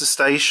change the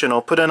station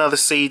or put another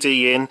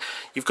CD in,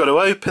 you've got to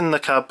open the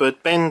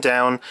cupboard, bend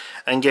down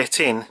and get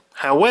in.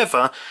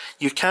 However,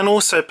 you can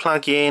also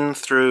plug in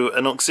through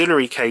an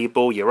auxiliary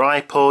cable your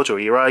iPod or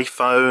your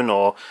iPhone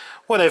or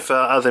whatever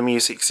other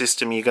music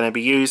system you're going to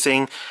be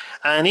using.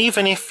 And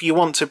even if you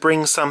want to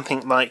bring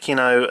something like, you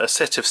know, a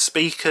set of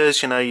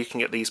speakers, you know, you can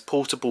get these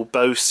portable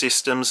Bose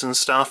systems and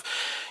stuff,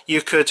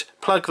 you could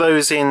plug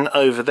those in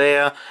over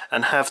there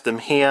and have them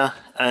here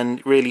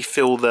and really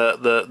fill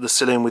the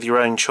saloon with your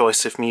own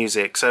choice of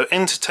music. So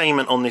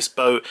entertainment on this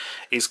boat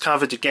is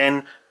covered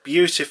again,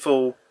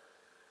 beautiful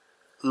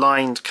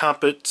lined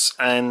cupboards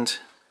and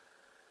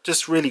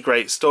just really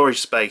great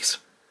storage space.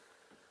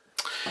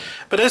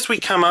 But as we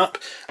come up,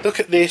 look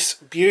at this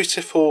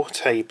beautiful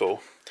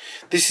table.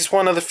 This is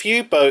one of the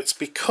few boats,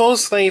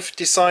 because they've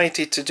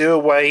decided to do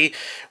away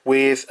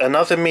with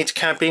another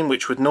mid-cabin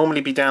which would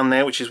normally be down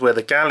there, which is where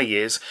the galley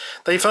is.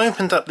 They've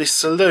opened up this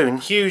saloon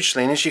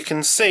hugely, and as you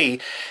can see,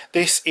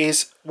 this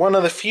is one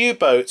of the few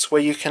boats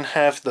where you can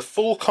have the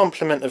full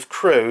complement of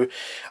crew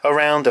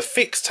around a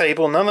fixed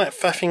table, none of that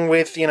faffing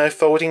with, you know,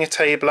 folding a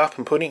table up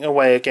and putting it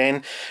away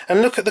again.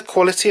 And look at the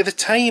quality of the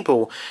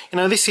table. You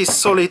know, this is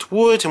solid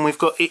wood and we've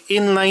got it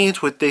inlaid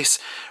with this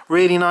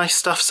really nice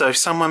stuff, so if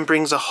someone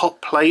brings a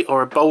hot plate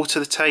or a bowl to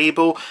the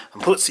table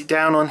and puts it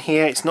down on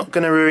here, it's not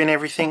going to ruin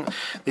everything.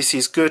 This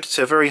is good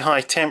to very high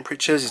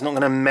temperatures, it's not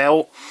going to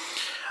melt.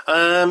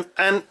 And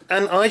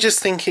I just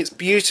think it's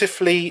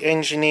beautifully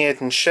engineered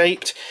and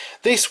shaped.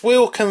 This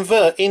will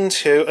convert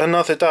into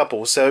another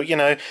double, so you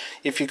know,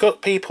 if you've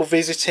got people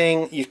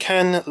visiting, you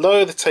can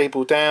lower the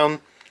table down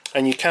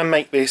and you can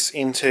make this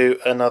into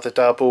another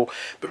double.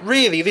 But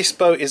really this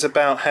boat is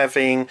about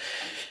having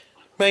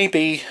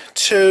maybe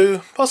 2,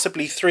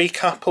 possibly 3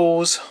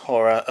 couples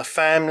or a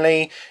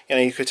family. You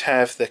know, you could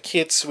have the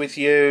kids with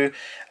you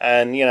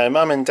and, you know,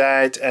 mum and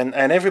dad and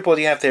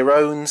everybody have their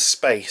own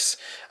space.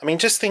 I mean,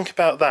 just think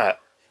about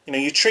that. You know,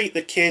 you treat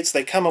the kids,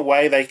 they come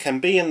away, they can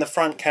be in the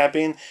front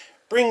cabin,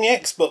 Bring the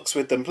Xbox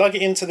with them, plug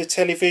it into the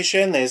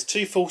television, there's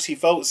 240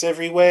 volts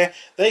everywhere,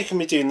 they can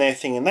be doing their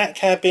thing in that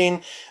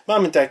cabin,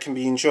 Mum and Dad can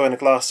be enjoying a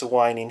glass of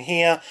wine in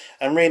here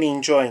and really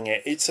enjoying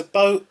it. It's a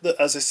boat that,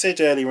 as I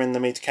said earlier in the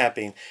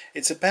mid-cabin,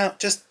 it's about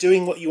just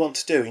doing what you want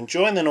to do,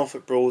 enjoying the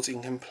Norfolk Broads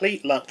in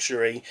complete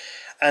luxury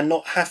and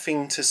not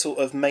having to sort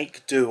of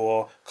make do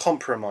or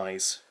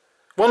compromise.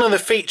 One of the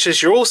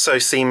features you also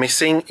see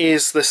missing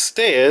is the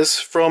stairs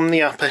from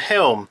the upper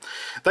helm.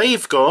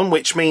 They've gone,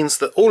 which means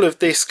that all of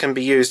this can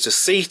be used as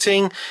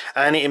seating,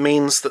 and it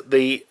means that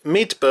the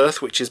mid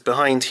berth, which is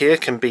behind here,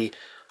 can be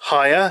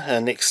higher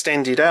and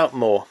extended out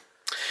more.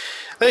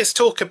 Let's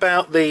talk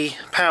about the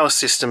power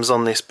systems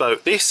on this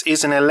boat. This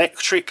is an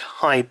electric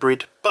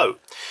hybrid boat.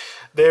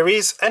 There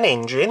is an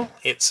engine,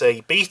 it's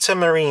a Beta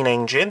Marine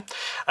engine,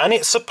 and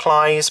it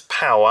supplies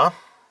power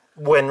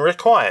when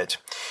required.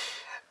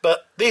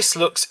 But this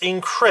looks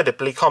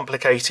incredibly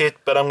complicated,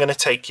 but I'm going to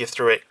take you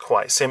through it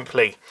quite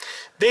simply.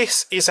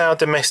 This is our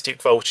domestic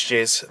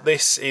voltages.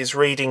 This is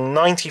reading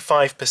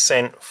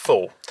 95%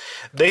 full.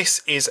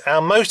 This is our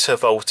motor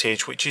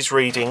voltage, which is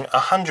reading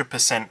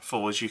 100%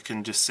 full, as you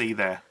can just see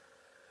there.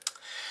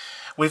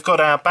 We've got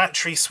our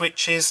battery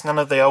switches, none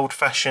of the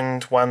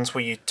old-fashioned ones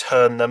where you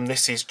turn them.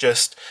 This is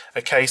just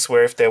a case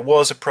where if there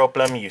was a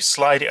problem, you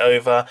slide it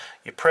over,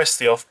 you press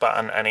the off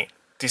button and it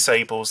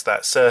disables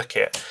that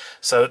circuit.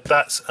 So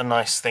that's a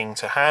nice thing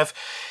to have.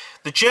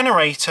 The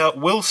generator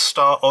will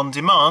start on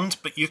demand,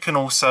 but you can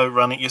also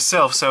run it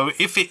yourself. So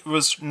if it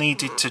was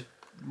needed to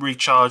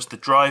recharge the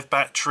drive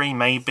battery,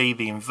 maybe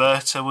the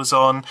inverter was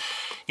on,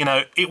 you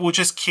know, it will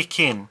just kick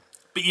in.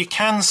 But you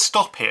can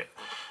stop it.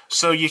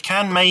 So you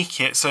can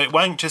make it so it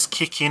won't just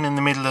kick in the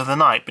middle of the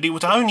night, but it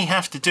would only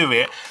have to do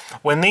it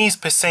when these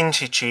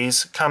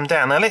percentages come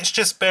down. Now let's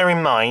just bear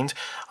in mind,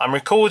 I'm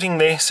recording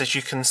this, as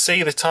you can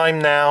see the time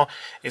now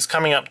is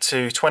coming up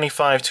to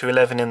 25 to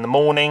 11 in the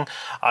morning.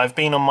 I've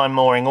been on my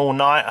mooring all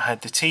night, I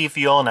had the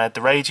TV on, I had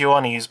the radio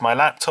on, I used my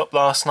laptop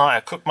last night, I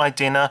cooked my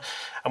dinner,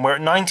 and we're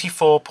at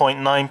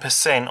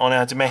 94.9% on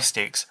our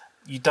domestics.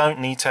 You don't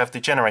need to have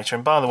the generator,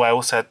 and by the way I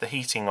also had the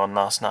heating on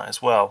last night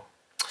as well.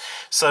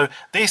 So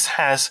this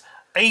has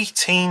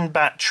 18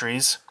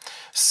 batteries,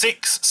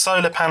 6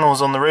 solar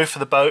panels on the roof of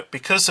the boat.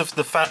 Because of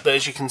the fact that,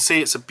 as you can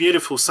see, it's a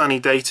beautiful sunny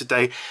day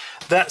today,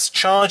 that's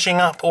charging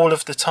up all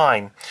of the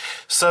time.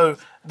 So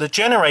the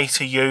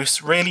generator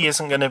use really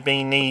isn't going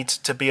to need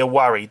to be a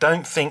worry.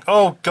 Don't think,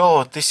 oh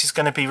god, this is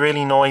going to be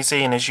really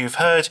noisy. And as you've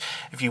heard,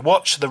 if you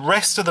watch the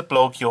rest of the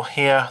blog, you'll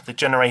hear the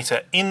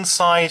generator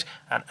inside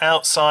and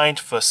outside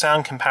for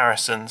sound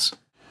comparisons.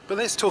 But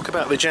let's talk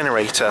about the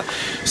generator.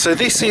 So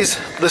this is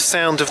the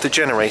sound of the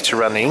generator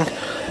running,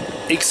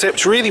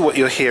 except really what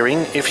you're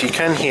hearing, if you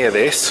can hear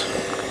this,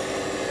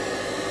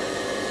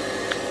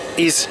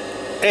 is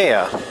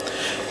air.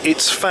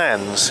 It's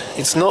fans.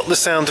 It's not the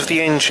sound of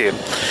the engine.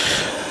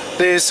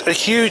 There's a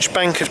huge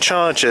bank of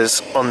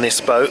chargers on this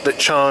boat that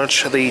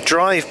charge the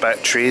drive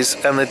batteries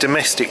and the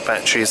domestic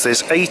batteries.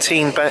 There's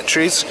 18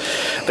 batteries.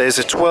 There's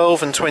a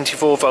 12 and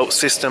 24 volt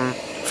system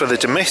for the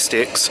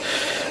domestics,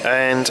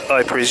 and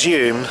I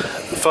presume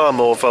far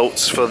more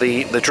volts for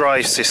the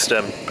drive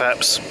system,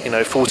 perhaps, you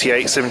know,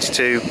 48,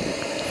 72,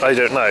 I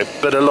don't know,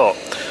 but a lot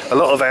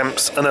of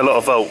amps and a lot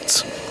of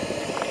volts.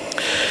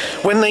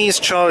 When these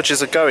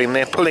chargers are going,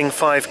 they're pulling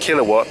 5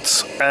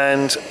 kilowatts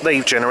and they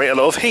generate a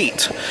lot of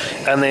heat,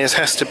 and there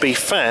has to be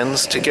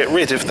fans to get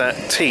rid of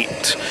that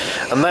heat,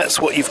 and that's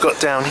what you've got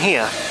down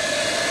here.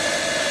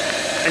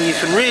 And you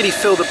can really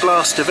feel the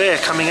blast of air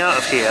coming out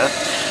of here.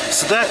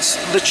 So that's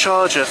the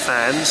charger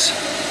fans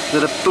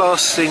that are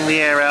blasting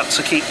the air out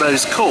to keep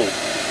those cool.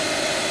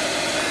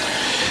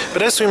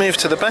 But as we move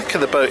to the back of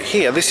the boat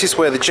here, this is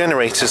where the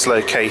generator's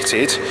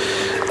located,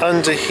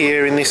 under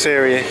here in this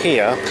area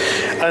here.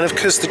 And of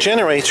course the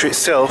generator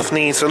itself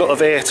needs a lot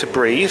of air to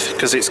breathe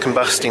because it's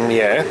combusting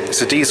the air.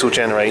 It's a diesel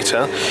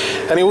generator,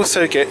 and it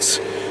also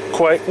gets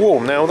quite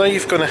warm. Now, although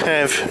you're going to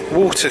have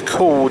water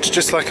cooled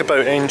just like a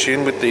boat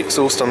engine with the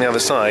exhaust on the other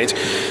side,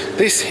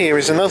 this here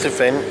is another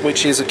vent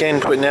which is again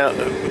putting out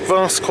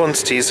vast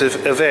quantities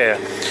of air.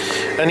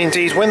 And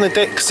indeed, when the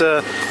decks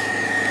are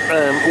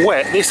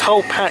wet, this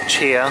whole patch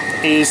here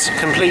is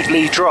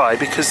completely dry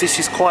because this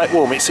is quite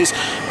warm. It's as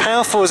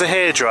powerful as a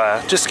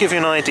hairdryer. Just to give you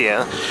an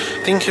idea,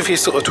 think of your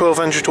sort of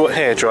 1200 watt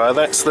hairdryer.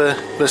 That's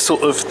the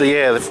sort of the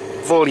air, the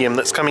volume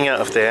that's coming out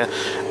of there,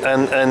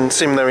 and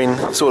similar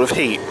in sort of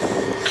heat.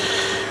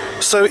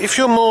 So if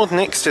you're moored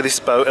next to this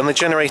boat and the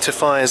generator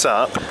fires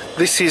up,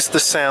 this is the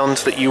sound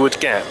that you would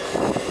get.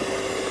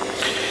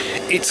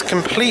 It's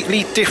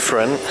completely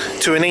different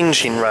to an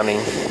engine running.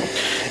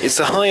 It's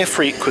a higher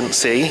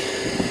frequency,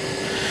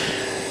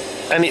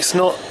 and it's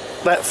not,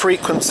 that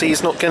frequency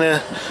is not going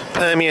to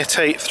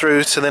permeate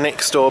through to the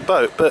next door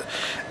boat. But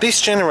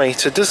this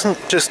generator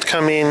doesn't just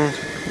come in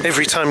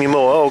every time you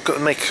moor, oh, got to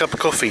make a cup of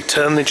coffee,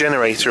 turn the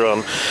generator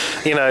on,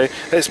 you know,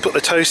 let's put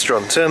the toaster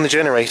on, turn the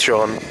generator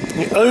on.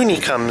 It only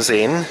comes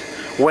in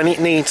when it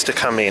needs to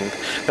come in.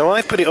 Now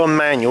I've put it on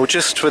manual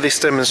just for this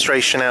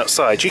demonstration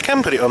outside. You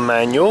can put it on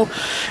manual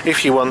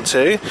if you want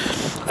to,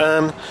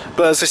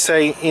 but as I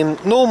say, in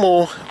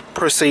normal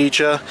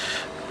procedure,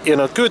 in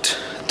a good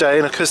day,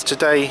 and because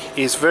today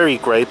is very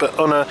grey, but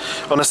on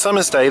a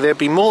summer's day there'd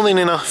be more than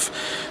enough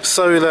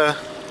solar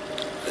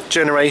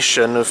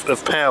generation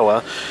of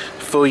power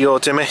for your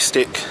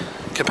domestic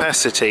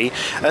capacity,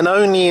 and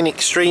only in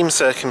extreme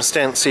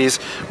circumstances,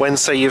 when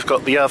say you've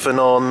got the oven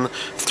on,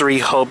 3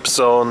 hobs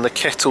on, the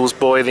kettle's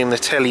boiling, the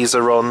tellies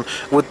are on,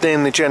 would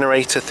then the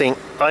generator think,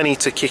 I need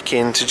to kick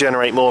in to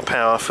generate more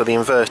power for the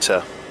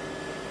inverter.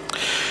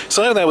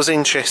 So that was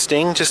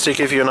interesting, just to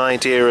give you an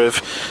idea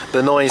of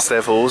the noise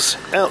levels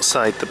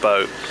outside the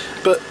boat.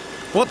 But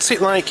what's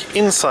it like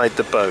inside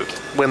the boat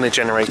when the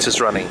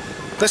generator's running?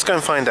 Let's go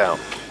and find out.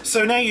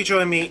 So now you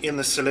join me in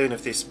the saloon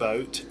of this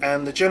boat,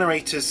 and the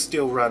generator's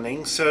still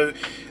running. So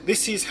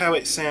this is how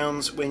it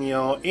sounds when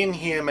you're in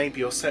here. Maybe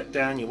you're sat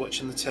down, you're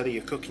watching the telly,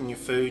 you're cooking your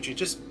food, you're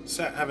just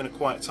sat having a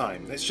quiet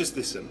time. Let's just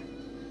listen.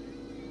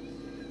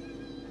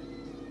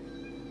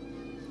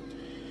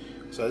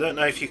 So I don't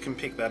know if you can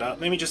pick that up.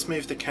 Let me just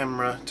move the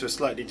camera to a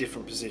slightly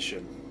different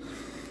position.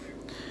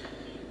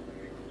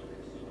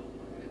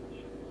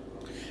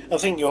 I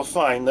think you'll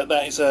find that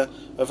that is a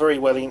very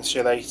well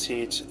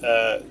insulated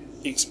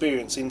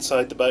experience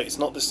inside the boat. It's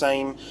not the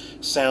same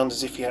sound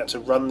as if you had to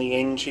run the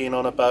engine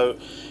on a boat,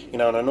 you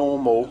know, on a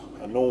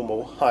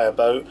normal hire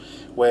boat,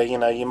 where, you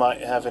know, you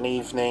might have an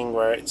evening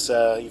where it's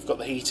you've got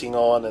the heating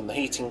on and the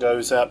heating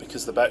goes out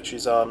because the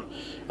batteries aren't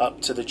up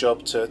to the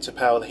job to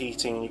power the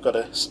heating, and you've got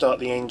to start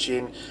the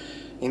engine.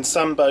 In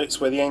some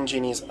boats where the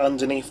engine is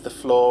underneath the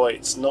floor,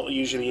 it's not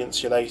usually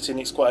insulated, and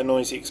it's quite a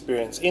noisy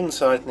experience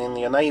inside, and then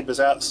your neighbours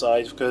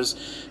outside, because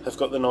have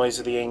got the noise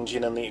of the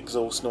engine and the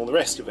exhaust and all the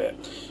rest of it.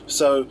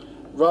 So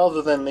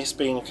rather than this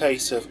being a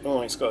case of,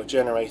 oh, it's got a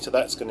generator,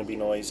 that's going to be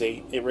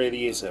noisy, it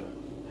really isn't.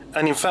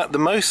 And in fact, the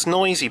most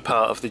noisy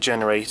part of the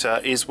generator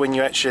is when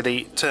you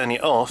actually turn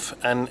it off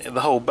and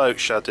the whole boat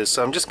shudders.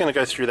 So I'm just going to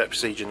go through that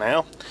procedure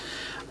now.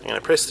 I'm going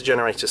to press the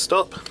generator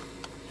stop.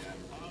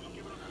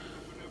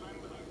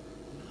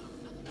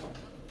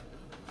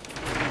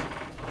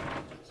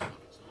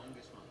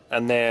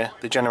 And there,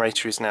 the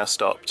generator is now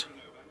stopped.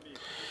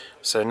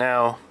 So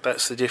now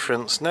that's the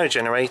difference, no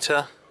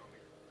generator.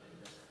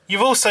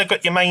 You've also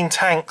got your main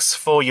tanks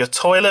for your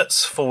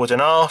toilets, forward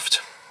and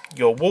aft,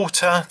 your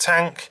water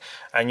tank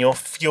and your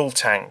fuel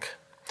tank.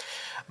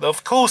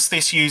 Of course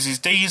this uses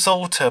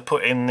diesel to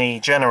put in the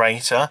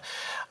generator,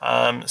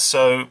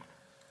 so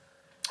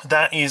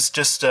that is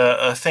just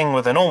a thing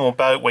with a normal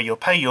boat where you'll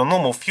pay your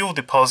normal fuel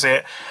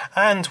deposit,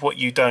 and what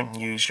you don't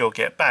use you'll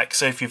get back.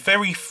 So if you're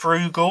very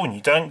frugal and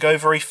you don't go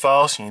very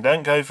fast and you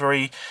don't go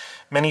very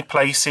many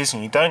places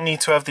and you don't need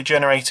to have the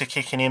generator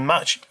kicking in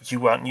much, you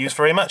won't use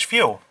very much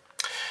fuel.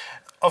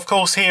 Of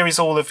course, here is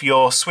all of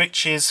your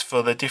switches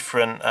for the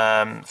different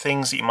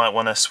things that you might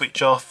want to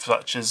switch off,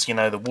 such as, you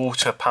know, the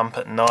water pump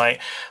at night,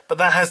 but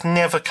that has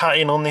never cut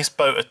in on this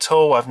boat at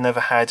all. I've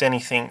never had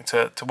anything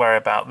to worry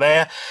about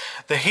there.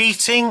 The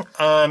heating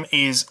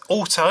is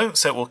auto,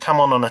 so it will come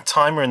on a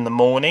timer in the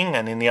morning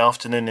and in the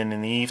afternoon and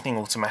in the evening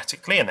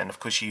automatically, and then of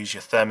course you use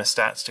your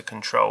thermostats to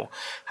control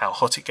how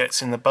hot it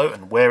gets in the boat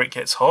and where it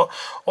gets hot,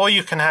 or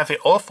you can have it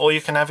off or you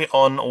can have it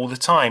on all the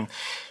time.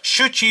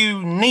 Should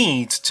you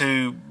need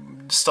to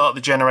start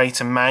the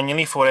generator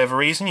manually for whatever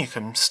reason, you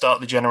can start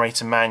the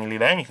generator manually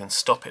there and you can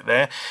stop it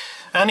there.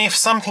 And if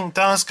something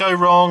does go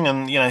wrong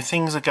and, you know,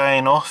 things are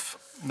going off,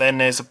 then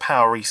there's a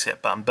power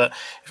reset button. But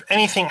if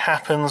anything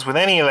happens with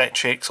any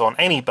electrics on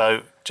any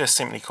boat, just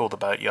simply call the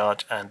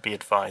boatyard and be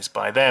advised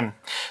by them.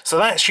 So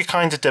that's your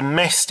kind of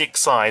domestic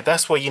side.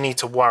 That's what you need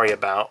to worry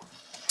about.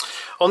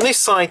 On this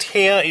side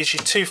here is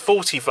your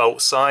 240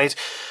 volt side,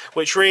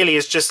 which really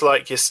is just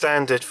like your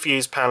standard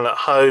fuse panel at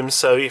home.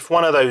 So if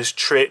one of those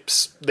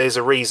trips, there's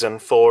a reason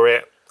for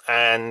it,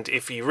 and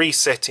if you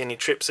reset it and it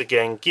trips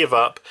again, give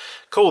up,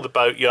 call the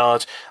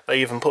boatyard.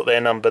 They even put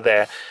their number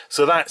there.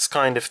 So that's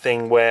kind of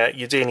thing where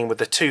you're dealing with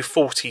the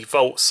 240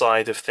 volt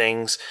side of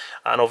things,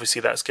 and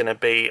obviously that's going to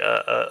be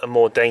a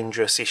more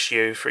dangerous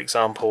issue. For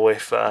example,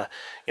 if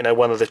you know,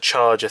 one of the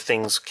charger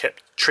things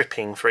kept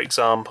tripping, for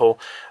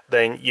example,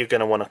 then you're going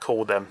to want to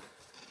call them.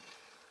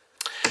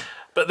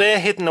 But they're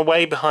hidden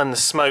away behind the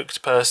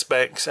smoked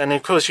perspex, and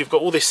of course you've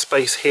got all this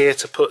space here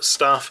to put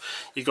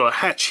stuff. You've got a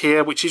hatch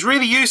here, which is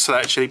really useful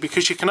actually,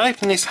 because you can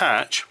open this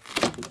hatch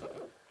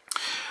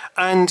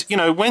and, you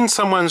know, when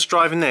someone's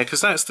driving there, because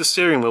that's the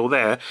steering wheel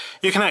there,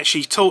 you can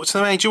actually talk to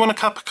them. Hey, do you want a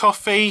cup of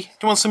coffee? Do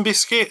you want some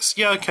biscuits?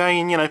 Yeah, okay,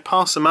 and, you know,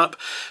 pass them up.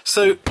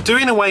 So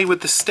doing away with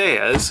the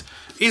stairs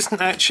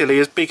isn't actually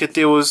as big a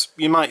deal as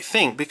you might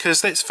think,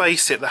 because let's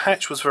face it, the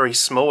hatch was very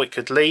small, it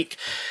could leak.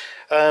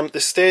 The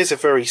stairs are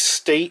very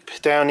steep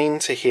down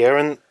into here,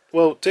 and,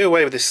 well, do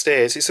away with the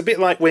stairs. It's a bit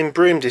like when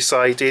Broom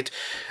decided,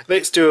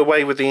 let's do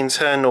away with the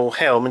internal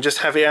helm and just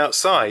have it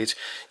outside.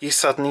 You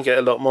suddenly get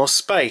a lot more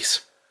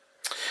space.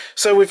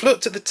 So we've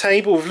looked at the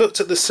table, we've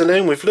looked at the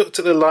saloon, we've looked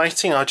at the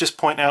lighting. I'll just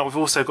point out we've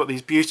also got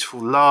these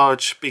beautiful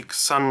large big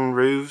sun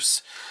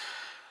roofs.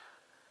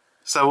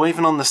 So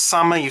even on the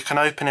summer you can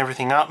open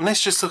everything up. And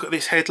let's just look at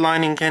this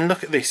headlining again.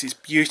 Look at this, it's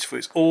beautiful,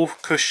 it's all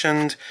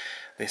cushioned.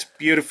 This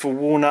beautiful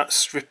walnut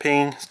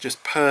stripping, it's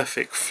just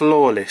perfect,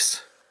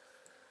 flawless.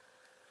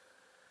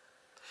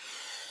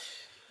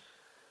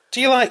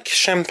 Do you like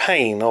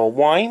champagne or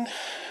wine?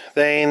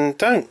 Then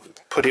don't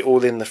put it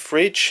all in the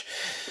fridge.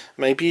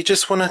 Maybe you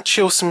just want to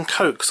chill some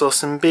cokes or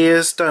some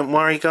beers. Don't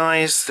worry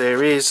guys,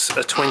 there is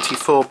a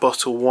 24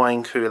 bottle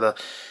wine cooler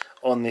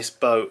on this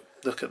boat.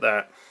 Look at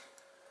that.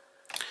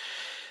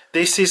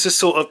 This is the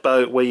sort of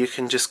boat where you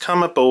can just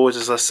come aboard,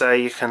 as I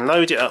say, you can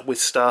load it up with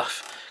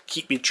stuff,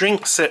 keep your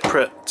drinks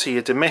separate to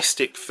your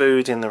domestic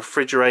food in the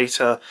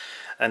refrigerator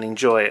and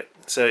enjoy it.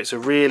 So it's a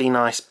really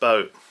nice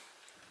boat.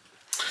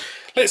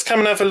 Let's come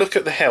and have a look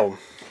at the helm.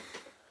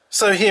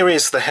 So here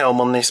is the helm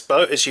on this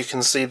boat, as you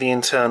can see the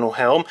internal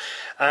helm.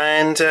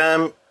 And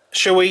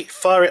shall we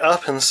fire it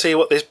up and see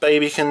what this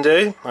baby can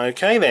do?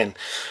 Okay then.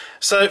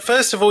 So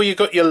first of all you've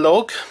got your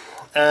log.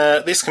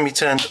 This can be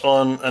turned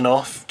on and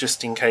off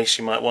just in case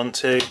you might want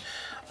to.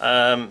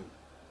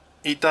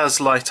 It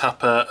does light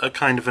up a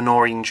kind of an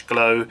orange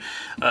glow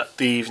at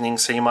the evening,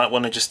 so you might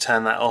want to just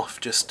turn that off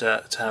just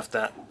to have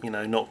that, you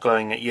know, not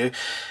glowing at you.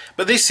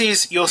 But this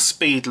is your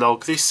speed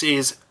log. This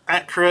is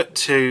accurate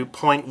to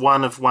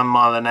 0.1 of 1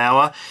 mile an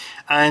hour,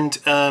 and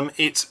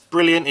it's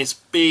brilliant, it's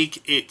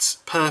big, it's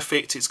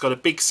perfect, it's got a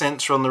big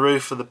sensor on the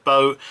roof of the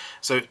boat,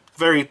 so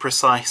very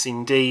precise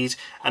indeed,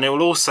 and it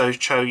will also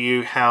show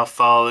you how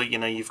far, you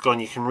know, you've gone.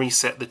 You can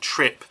reset the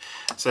trip.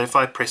 So if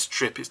I press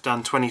trip, it's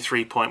done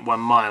 23.1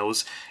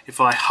 miles.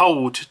 If I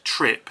hold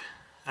trip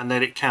and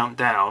let it count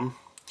down,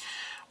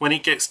 when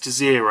it gets to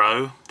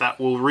 0, that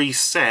will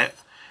reset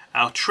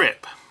our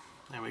trip.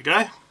 There we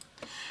go.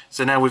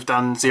 So now we've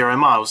done 0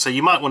 miles. So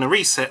you might want to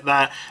reset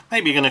that.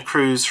 Maybe you're going to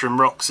cruise from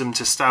Wroxham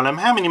to Stalham.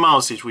 How many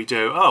miles did we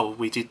do? Oh,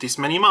 we did this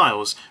many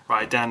miles.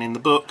 Write it down in the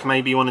book.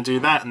 Maybe you want to do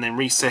that and then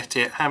reset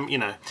it. You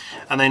know,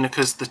 and then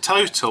because the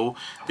total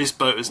this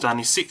boat has done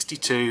is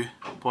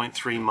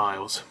 62.3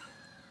 miles.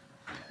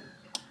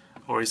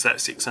 Or is that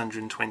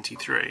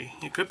 623?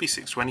 It could be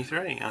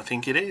 623. I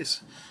think it is.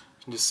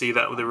 You can just see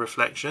that with the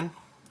reflection.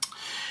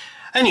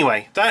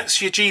 Anyway,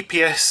 that's your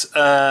GPS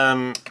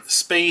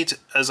speed.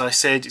 As I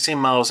said, it's in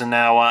miles an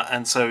hour,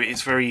 and so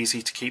it's very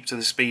easy to keep to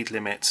the speed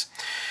limits.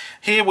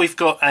 Here we've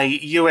got a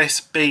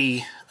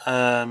USB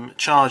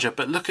charger,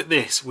 but look at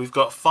this. We've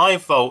got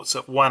 5 volts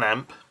at 1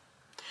 amp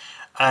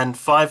and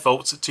 5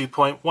 volts at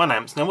 2.1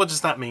 amps. Now what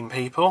does that mean,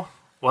 people?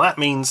 Well, that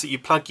means that you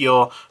plug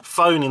your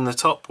phone in the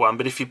top one,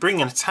 but if you bring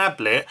in a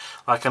tablet,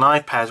 like an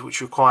iPad,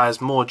 which requires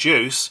more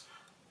juice,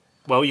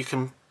 well, you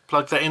can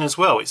plug that in as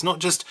well. It's not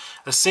just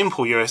a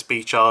simple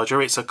USB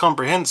charger, it's a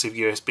comprehensive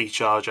USB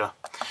charger.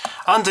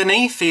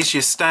 Underneath is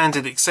your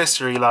standard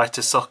accessory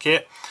lighter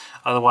socket,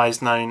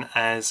 otherwise known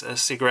as a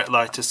cigarette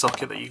lighter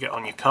socket that you get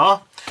on your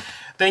car.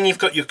 Then you've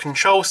got your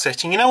control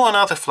setting. You know, on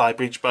other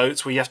flybridge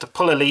boats where you have to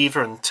pull a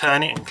lever and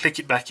turn it and click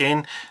it back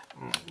in,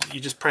 you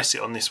just press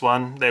it on this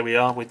one. There we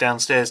are, we're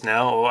downstairs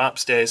now, or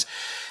upstairs.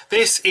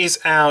 This is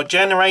our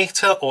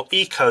generator or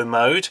eco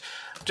mode.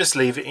 Just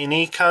leave it in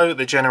eco,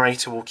 the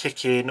generator will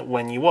kick in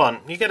when you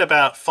want. You get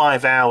about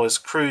 5 hours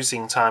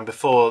cruising time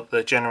before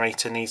the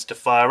generator needs to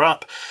fire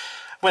up.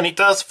 When it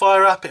does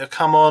fire up, it'll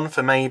come on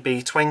for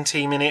maybe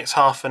 20 minutes,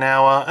 half an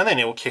hour, and then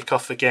it will kick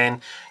off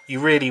again.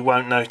 You really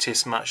won't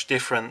notice much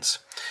difference.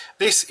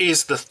 This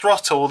is the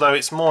throttle, although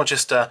it's more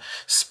just a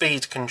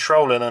speed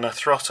controller than a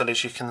throttle.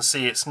 As you can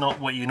see, it's not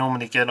what you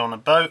normally get on a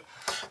boat.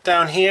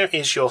 Down here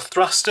is your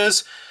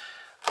thrusters,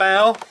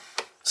 bow,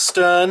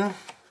 stern,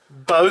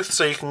 both,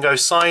 so you can go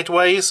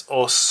sideways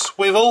or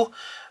swivel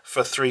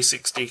for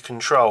 360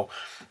 control.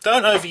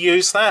 Don't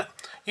overuse that.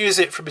 Use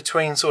it for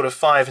between sort of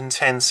 5 and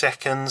 10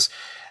 seconds.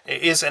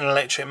 It is an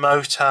electric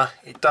motor.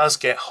 It does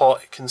get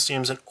hot. It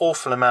consumes an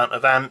awful amount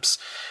of amps,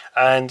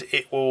 and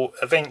it will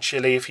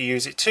eventually, if you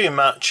use it too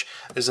much,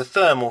 there's a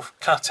thermal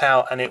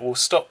cutout and it will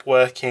stop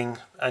working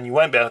and you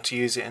won't be able to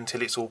use it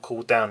until it's all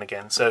cooled down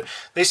again. So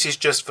this is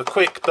just for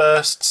quick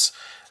bursts,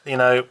 you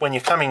know, when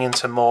you're coming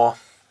into more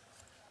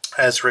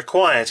as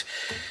required.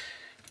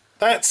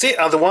 That's it.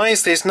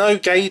 Otherwise there's no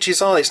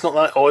gauges on. It's not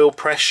like oil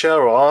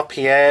pressure or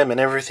RPM and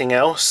everything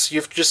else.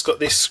 You've just got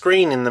this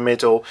screen in the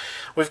middle.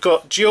 We've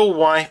got dual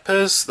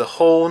wipers, the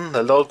horn,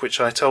 the log, which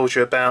I told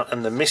you about,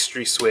 and the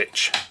mystery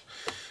switch.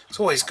 It's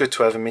always good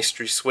to have a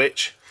mystery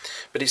switch,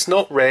 but it's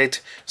not red,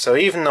 so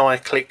even though I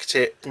clicked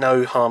it,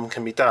 no harm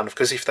can be done,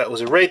 because if that was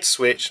a red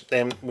switch,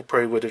 then we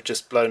probably would have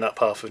just blown up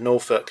half of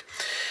Norfolk.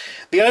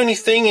 The only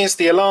thing is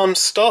the alarm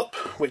stop,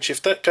 which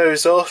if that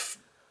goes off,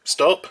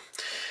 stop.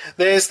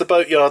 There's the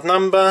boatyard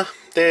number,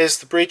 there's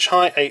the bridge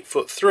height,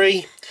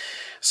 8'3".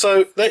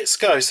 So let's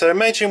go. So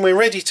imagine we're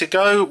ready to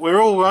go. We're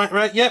all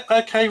right, yep,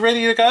 okay,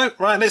 ready to go.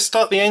 Right, let's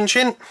start the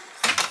engine.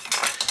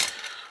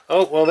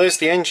 Oh, well, there's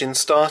the engine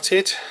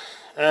started,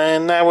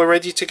 and now we're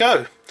ready to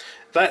go.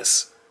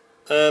 That's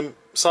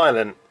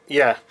silent,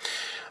 yeah.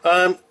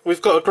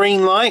 We've got a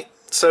green light,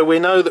 so we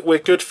know that we're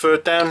good for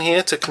down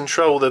here to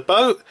control the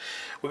boat.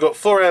 We've got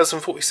 4 hours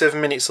and 47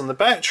 minutes on the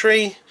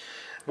battery.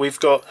 We've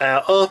got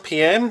our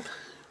RPM,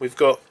 we've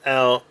got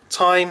our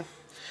time,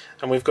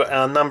 and we've got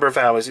our number of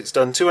hours. It's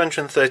done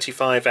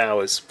 235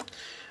 hours.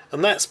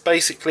 And that's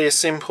basically as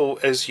simple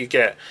as you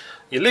get.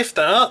 You lift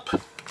that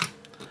up,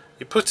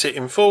 you put it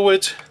in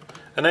forward,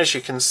 and as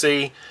you can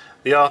see,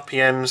 the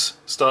RPMs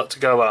start to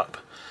go up.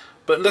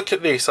 But look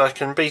at this, I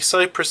can be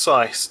so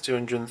precise.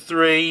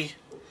 203,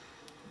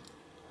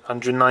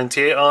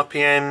 198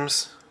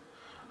 RPMs,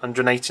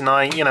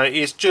 189, you know,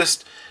 it's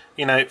just,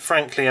 you know,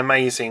 frankly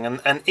amazing,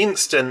 and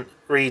instant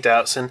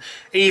readouts. And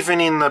even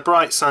in the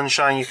bright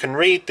sunshine you can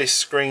read this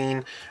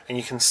screen and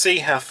you can see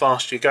how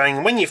fast you're going.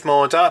 And when you've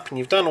moored up and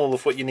you've done all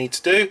of what you need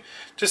to do,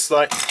 just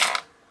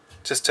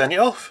turn it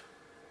off,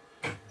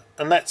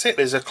 and that's it.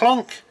 There's a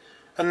clonk,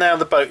 and now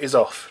the boat is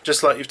off,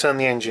 just like you've turned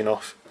the engine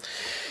off.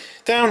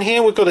 Down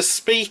here we've got a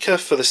speaker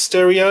for the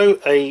stereo,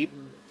 a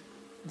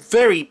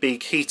very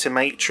big heater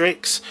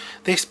matrix.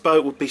 This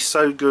boat would be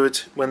so good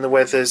when the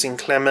weather's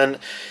inclement,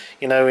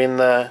 you know, in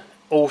the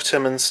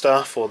autumn and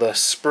stuff, or the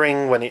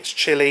spring when it's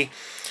chilly.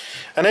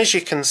 And as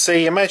you can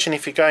see, imagine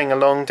if you're going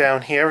along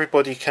down here,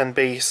 everybody can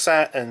be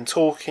sat and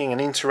talking and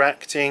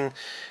interacting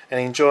and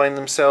enjoying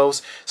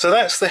themselves. So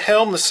that's the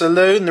helm, the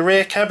saloon, the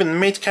rear cabin, the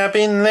mid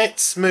cabin.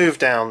 Let's move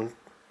down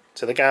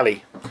to the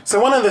galley. So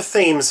one of the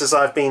themes as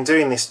I've been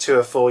doing this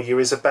tour for you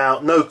is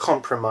about no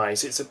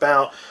compromise. It's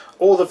about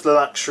all of the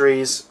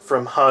luxuries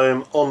from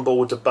home on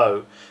board a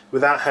boat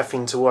without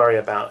having to worry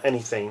about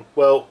anything.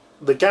 Well,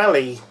 the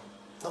galley,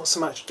 not so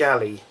much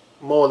galley,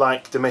 more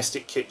like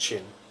domestic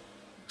kitchen.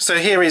 So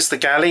here is the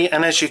galley,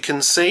 and as you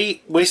can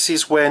see, this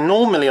is where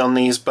normally on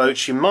these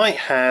boats you might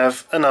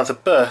have another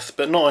berth,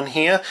 but not on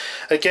here.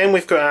 Again,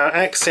 we've got our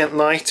accent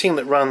lighting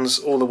that runs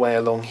all the way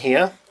along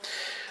here.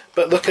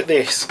 But look at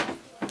this.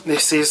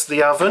 This is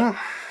the oven.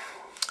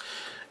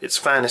 It's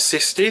fan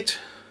assisted.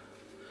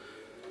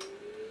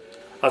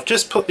 I've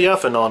just put the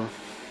oven on,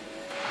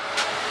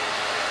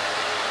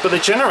 but the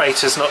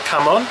generator's not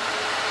come on.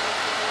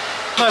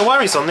 No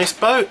worries on this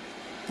boat.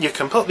 You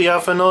can put the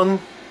oven on.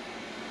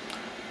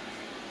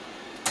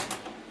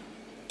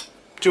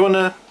 Do you want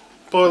to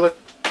boil a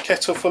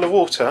kettle full of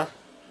water?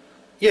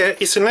 Yeah,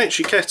 it's an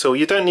electric kettle.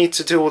 You don't need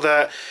to do all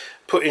that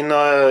putting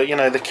you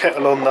know, the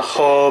kettle on the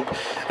hob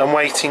and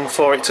waiting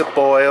for it to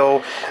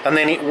boil, and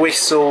then it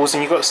whistles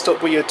and you've got to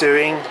stop what you're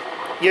doing.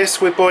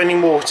 Yes, we're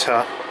boiling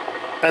water,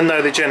 and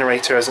no, the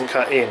generator hasn't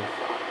cut in.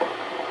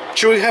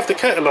 Shall we have the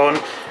kettle on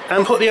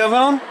and put the oven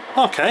on?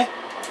 Okay.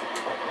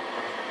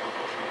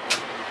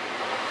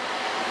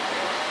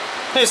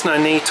 There's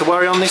no need to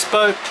worry on this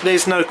boat.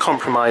 There's no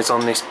compromise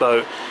on this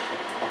boat.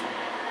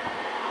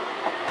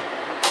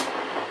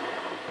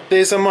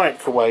 There's a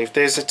microwave,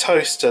 there's a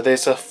toaster,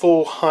 there's a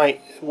full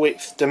height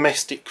width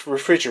domestic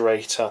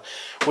refrigerator.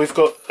 We've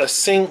got a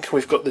sink,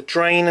 we've got the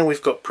drainer,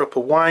 we've got proper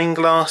wine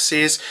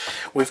glasses,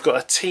 we've got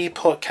a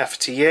teapot,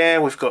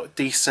 cafetiere, we've got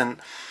decent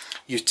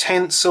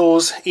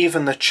utensils.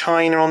 Even the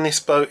china on this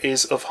boat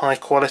is of high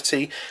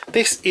quality.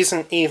 This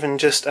isn't even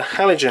just a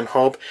halogen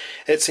hob,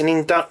 it's an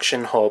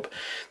induction hob.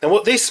 Now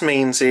what this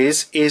means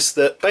is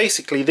that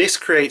basically this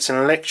creates an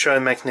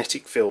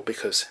electromagnetic field,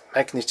 because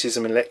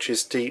magnetism and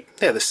electricity,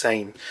 they're the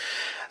same.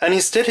 And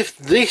instead of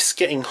this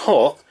getting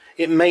hot,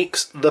 it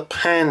makes the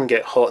pan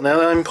get hot. Now,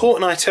 it's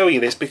important I tell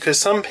you this because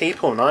some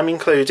people, and I'm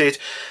included,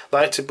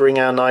 like to bring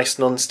our nice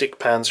non-stick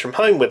pans from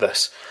home with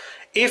us.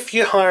 If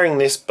you're hiring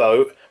this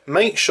boat,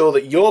 make sure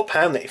that your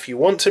pan, that if you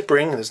want to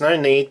bring, there's no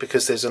need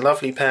because there's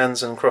lovely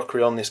pans and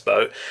crockery on this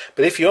boat,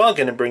 but if you are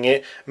going to bring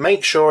it,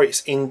 make sure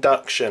it's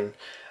induction,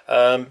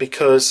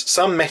 because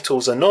some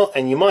metals are not,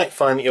 and you might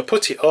find that you'll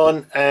put it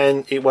on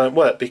and it won't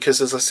work, because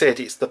as I said,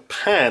 it's the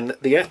pan,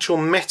 the actual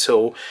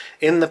metal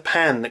in the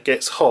pan that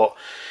gets hot.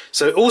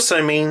 So it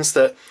also means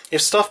that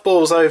if stuff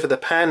boils over the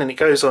pan and it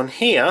goes on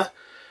here,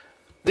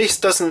 this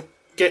doesn't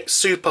get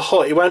super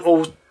hot, it won't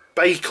all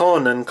bake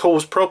on and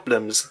cause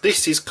problems.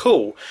 This is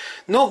cool.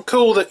 Not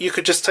cool that you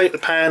could just take the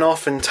pan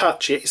off and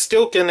touch it. It's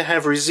still going to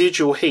have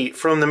residual heat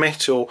from the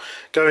metal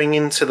going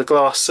into the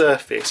glass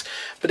surface.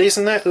 But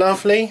isn't that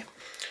lovely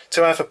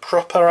to have a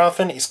proper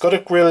oven? It's got a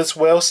grill as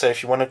well, so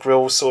if you want to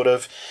grill sort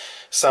of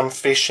some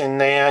fish in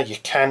there, you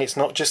can. It's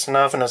not just an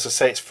oven, as I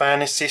say, it's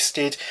fan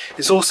assisted.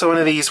 It's also one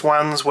of these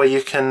ones where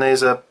you can,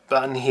 there's a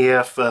button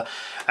here for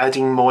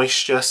adding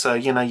moisture, so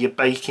you know your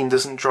baking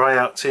doesn't dry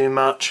out too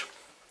much.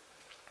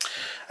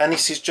 And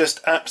this is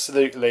just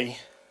absolutely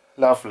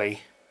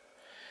lovely.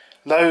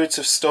 Loads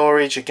of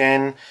storage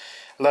again,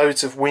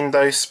 loads of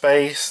window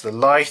space, the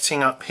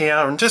lighting up here,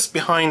 and just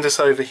behind us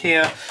over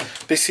here,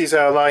 this is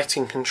our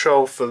lighting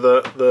control for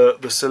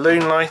the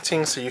saloon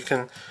lighting, so you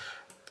can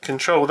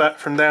control that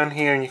from down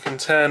here, and you can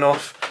turn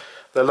off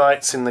the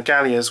lights in the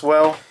galley as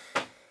well.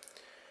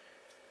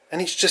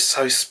 And it's just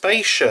so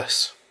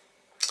spacious.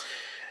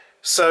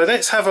 So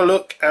let's have a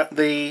look at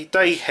the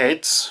day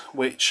heads,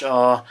 which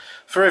are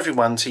for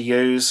everyone to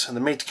use, the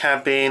mid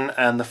cabin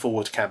and the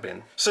forward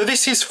cabin. So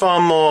this is far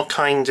more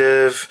kind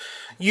of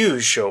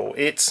usual.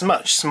 It's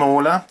much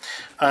smaller.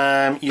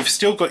 You've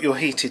still got your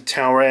heated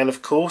towel rail,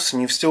 of course,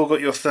 and you've still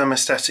got your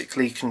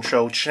thermostatically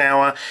controlled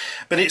shower,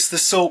 but it's the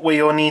sort where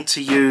you'll need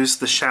to use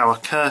the shower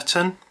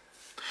curtain.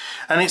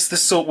 and it's the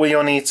sort where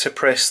you'll need to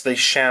press the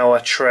shower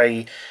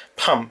tray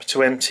pump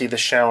to empty the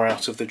shower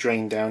out of the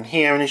drain down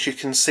here. And as you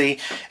can see,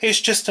 it's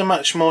just a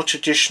much more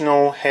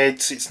traditional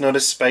heads. It's not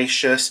as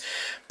spacious,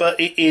 but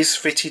it is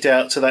fitted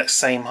out to that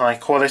same high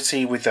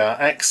quality with our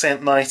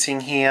accent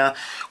lighting here.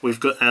 We've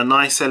got our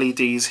nice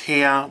LEDs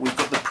here, we've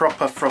got the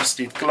proper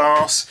frosted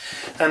glass,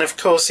 and of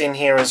course in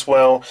here as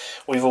well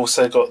we've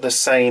also got the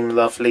same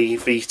lovely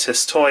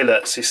Vitas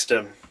toilet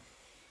system.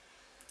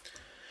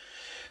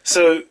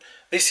 So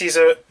this is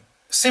a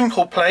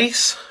simple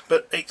place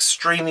but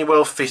extremely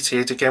well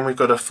fitted. Again, we've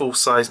got a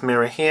full-size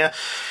mirror here,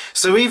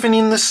 so even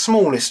in the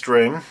smallest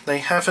room they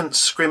haven't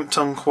scrimped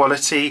on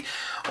quality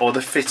or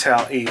the fit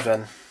out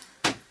even.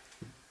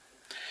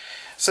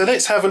 So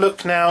let's have a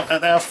look now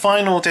at our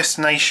final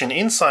destination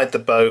inside the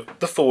boat,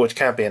 the forward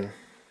cabin.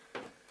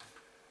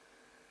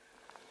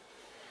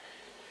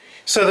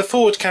 So the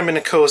forward cabin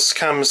of course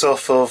comes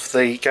off of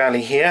the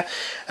galley here,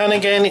 and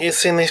again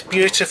it's in this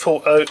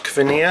beautiful oak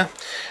veneer,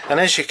 and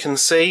as you can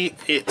see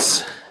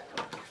it's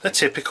a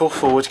typical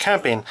forward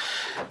cabin.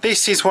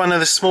 This is one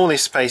of the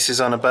smallest spaces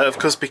on a boat, of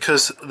course,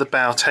 because the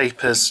bow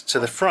tapers to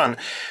the front,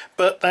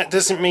 but that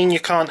doesn't mean you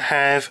can't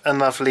have a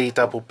lovely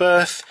double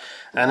berth,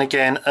 and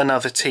again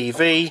another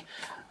TV,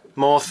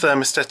 more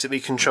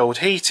thermostatically controlled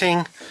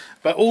heating,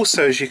 but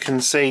also as you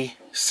can see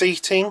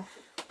seating.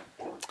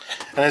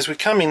 And as we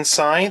come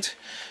inside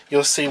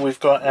you'll see we've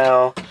got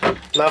our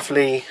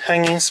lovely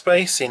hanging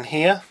space in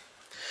here,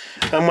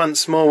 and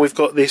once more we've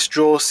got this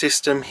drawer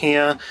system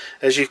here.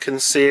 As you can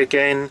see,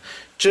 again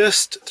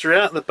just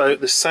throughout the boat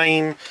the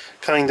same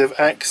kind of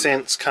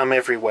accents come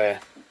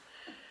everywhere.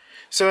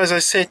 So as I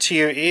said to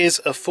you, it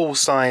is a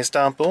full-size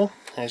double,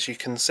 as you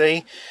can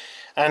see,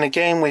 and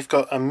again we've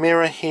got a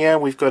mirror here,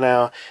 we've got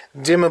our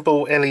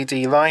dimmable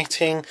LED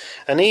lighting,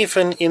 and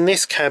even in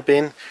this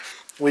cabin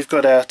we've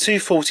got our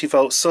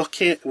 240-volt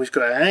socket, we've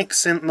got our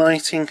accent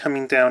lighting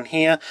coming down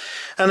here,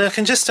 and I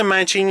can just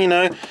imagine, you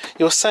know,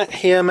 you're sat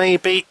here,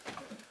 maybe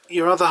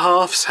your other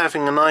half's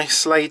having a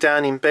nice lay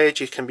down in bed,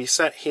 you can be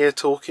sat here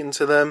talking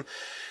to them.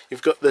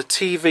 You've got the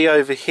TV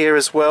over here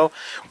as well,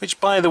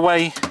 which by the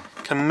way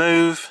can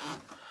move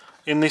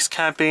in this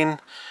cabin,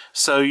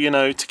 so you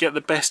know, to get the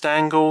best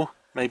angle,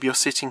 maybe you're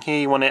sitting here,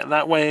 you want it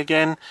that way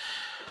again.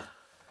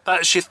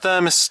 That's your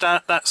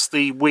thermostat, that's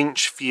the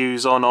winch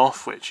fuse on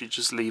off, which you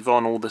just leave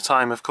on all the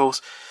time of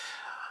course.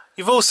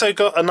 You've also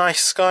got a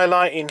nice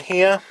skylight in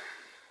here,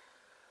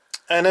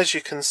 and as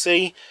you can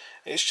see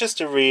it's just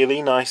a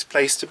really nice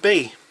place to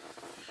be.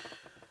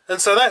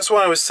 And so that's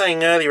why I was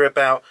saying earlier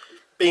about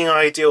being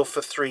ideal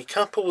for 3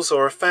 couples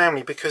or a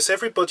family, because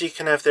everybody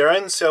can have their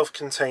own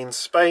self-contained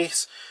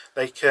space,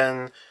 they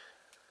can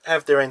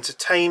have their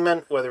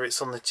entertainment, whether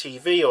it's on the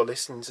TV or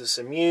listening to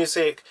some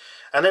music,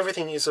 and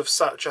everything is of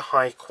such a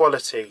high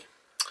quality.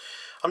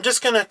 I'm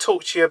just going to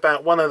talk to you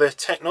about one of the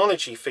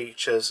technology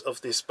features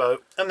of this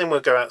boat, and then we'll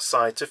go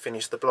outside to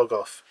finish the blog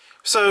off.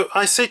 So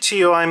I said to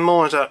you I'm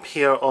moored up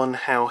here on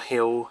How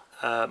Hill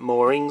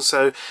mooring,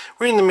 so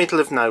we're in the middle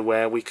of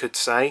nowhere, we could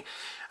say,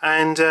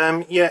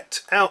 and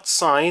yet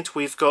outside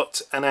we've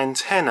got an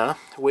antenna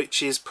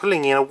which is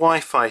pulling in a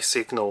Wi-Fi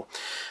signal,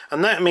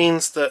 and that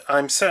means that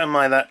I'm set on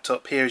my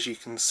laptop here, as you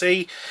can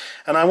see,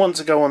 and I want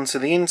to go onto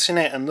the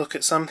internet and look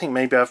at something.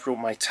 Maybe I've brought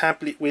my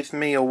tablet with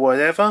me or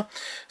whatever,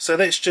 so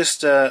let's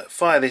just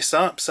fire this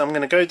up. So I'm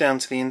going to go down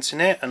to the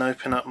internet and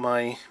open up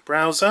my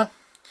browser,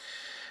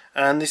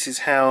 and this is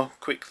how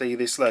quickly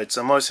this loads.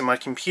 So obviously my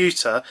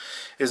computer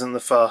isn't the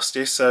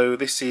fastest, so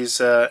this is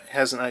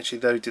hasn't actually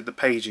loaded the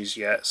pages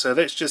yet, so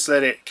let's just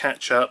let it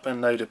catch up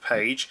and load a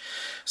page.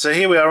 So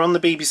here we are on the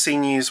BBC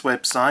News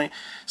website,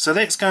 so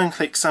let's go and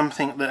click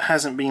something that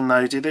hasn't been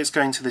loaded. Let's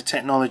go into the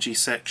technology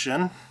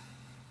section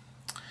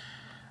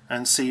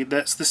and see,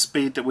 that's the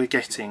speed that we're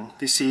getting.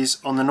 This is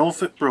on the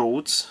Norfolk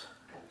Broads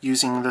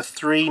using the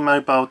 3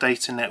 mobile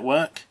data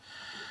network,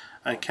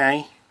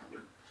 okay,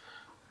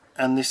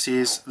 and this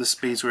is the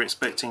speeds we're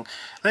expecting.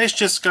 Let's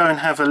just go and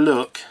have a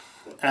look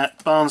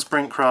at Barnes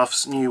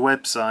Brinkcraft's new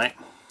website.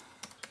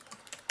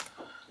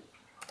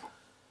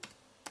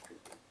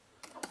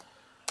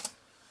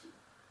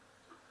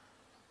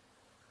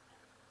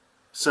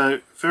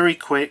 So very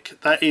quick,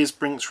 that is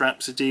Brinks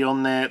Rhapsody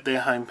on their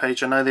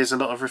homepage. I know there's a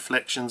lot of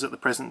reflections at the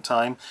present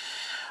time,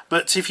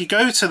 but if you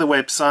go to the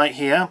website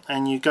here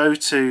and you go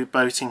to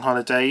boating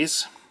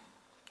holidays,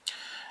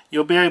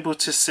 you'll be able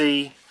to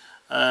see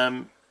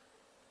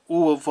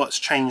all of what's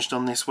changed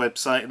on this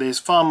website. There's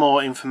far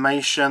more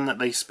information that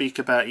they speak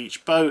about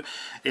each boat.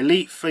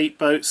 Elite fleet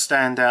boats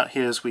stand out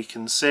here, as we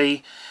can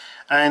see,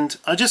 and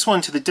I just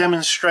wanted to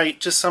demonstrate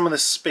just some of the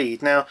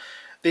speed. Now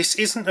this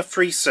isn't a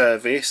free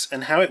service,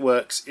 and how it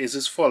works is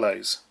as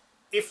follows.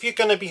 If you're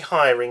going to be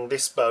hiring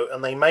this boat,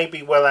 and they may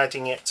be well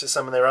adding it to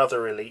some of their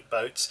other elite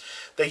boats,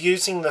 they're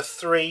using the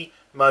 3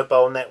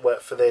 mobile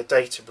network for their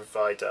data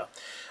provider.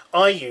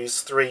 I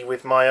use 3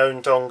 with my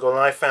own dongle, and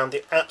I found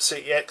it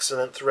absolutely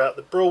excellent throughout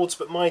the Broads,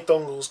 but my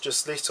dongle's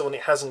just little and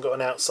it hasn't got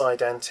an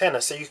outside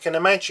antenna, so you can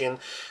imagine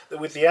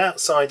that with the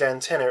outside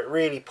antenna it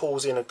really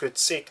pulls in a good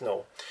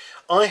signal.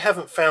 I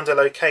haven't found a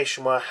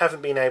location where I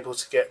haven't been able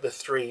to get the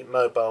 3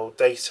 mobile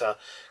data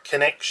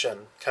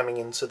connection coming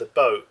into the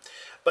boat.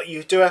 But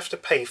you do have to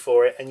pay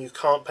for it, and you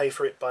can't pay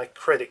for it by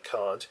credit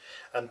card,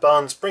 and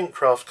Barnes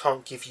Brinkcraft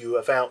can't give you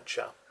a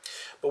voucher.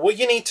 But what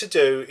you need to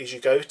do is you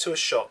go to a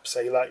shop,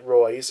 say like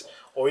Roy's,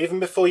 or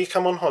even before you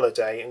come on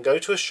holiday, and go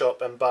to a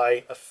shop and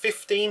buy a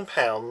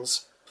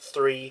 £15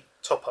 3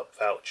 top-up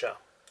voucher.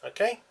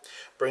 Okay?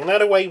 Bring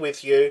that away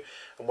with you,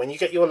 and when you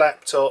get your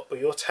laptop or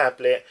your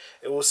tablet,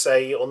 it will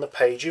say on the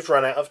page you've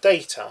run out of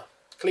data.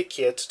 Click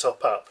here to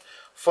top up.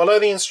 Follow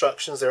the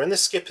instructions, they're in the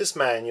skipper's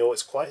manual,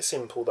 it's quite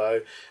simple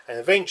though, and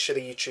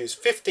eventually you choose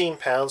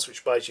 £15,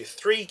 which buys you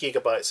 3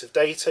 gigabytes of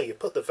data. You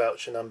put the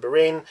voucher number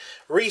in,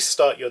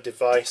 restart your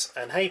device,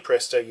 and hey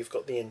presto, you've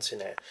got the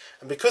internet.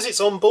 And because it's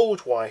onboard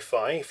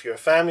Wi-Fi, if you're a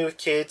family with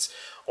kids,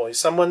 or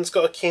someone's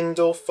got a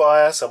Kindle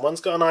Fire,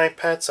 someone's got an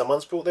iPad,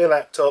 someone's brought their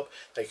laptop,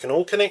 they can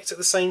all connect at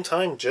the same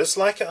time, just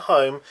like at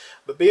home.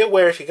 But be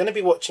aware, if you're going to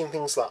be watching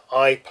things like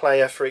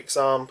iPlayer, for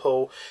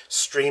example,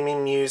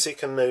 streaming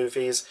music and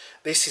movies,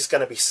 this is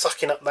going to be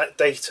sucking up that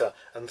data,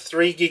 and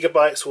 3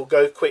 gigabytes will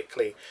go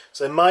quickly.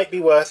 So it might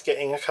be worth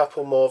getting a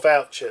couple more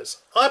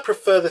vouchers. I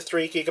prefer the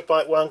 3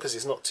 gigabyte one because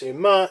it's not too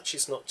much,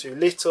 it's not too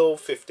little,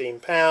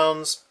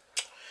 £15.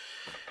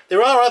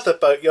 There are other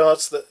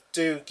boatyards that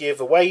do give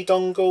away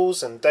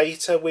dongles and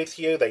data with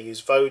you. They use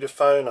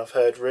Vodafone. I've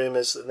heard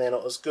rumours that they're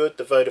not as good,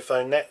 the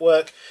Vodafone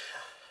network.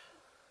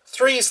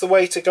 3 is the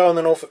way to go on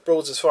the Norfolk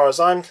Broads as far as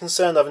I'm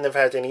concerned. I've never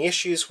had any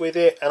issues with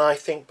it, and I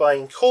think by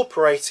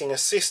incorporating a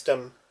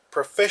system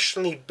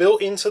professionally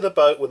built into the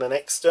boat with an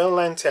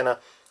external antenna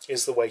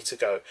is the way to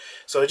go.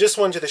 So I just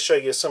wanted to show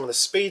you some of the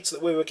speeds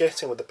that we were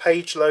getting with the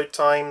page load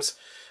times,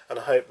 and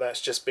I hope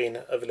that's just been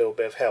of a little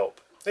bit of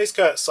help. Let's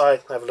go outside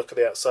and have a look at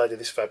the outside of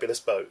this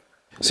fabulous boat.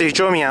 So you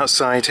join me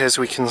outside as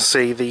we can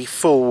see the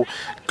full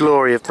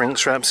glory of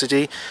Brinks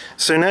Rhapsody.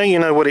 So now you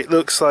know what it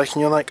looks like,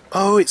 and you're like,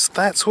 oh,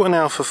 that's what an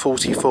Alpha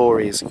 44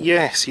 is.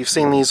 Yes, you've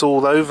seen these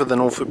all over the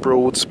Norfolk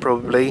Broads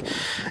probably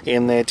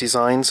in their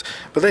designs.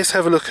 But let's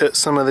have a look at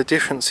some of the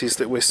differences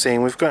that we're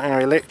seeing. We've got our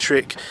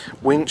electric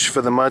winch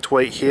for the mud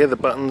weight here. The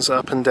buttons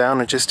up and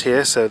down are just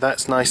here, so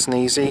that's nice and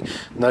easy.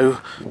 No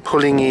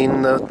pulling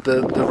in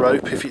the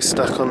rope if it's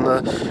stuck on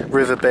the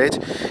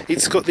riverbed.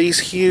 It's got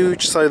these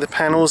huge solar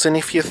panels, and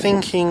if you're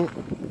thinking,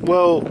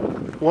 well,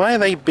 why are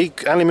they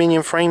big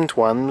aluminium framed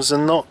ones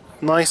and not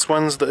nice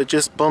ones that are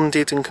just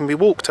bonded and can be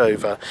walked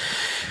over?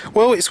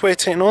 Well, it's where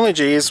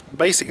technology is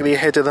basically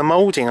ahead of the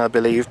moulding, I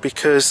believe,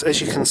 because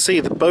as you can see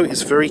the boat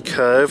is very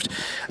curved,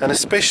 and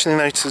especially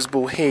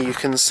noticeable here you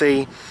can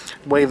see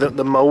the way that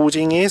the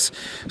moulding is.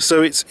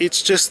 So it's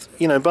just,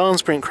 you know,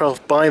 Barnes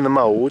Brinkcraft buy the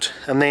mould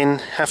and then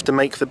have to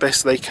make the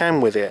best they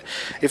can with it.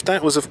 If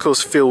that was of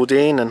course filled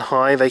in and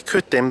high, they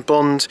could then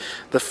bond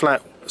the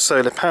flat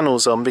solar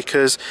panels on,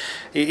 because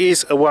it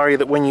is a worry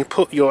that when you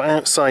put your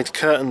outside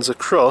curtains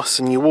across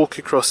and you walk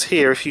across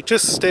here, if you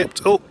just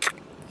stepped up,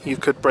 you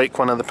could break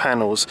one of the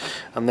panels,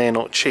 and they're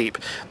not cheap.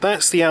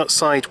 That's the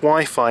outside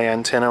Wi-Fi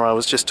antenna I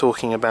was just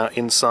talking about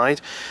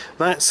inside.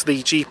 That's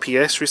the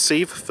GPS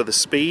receiver for the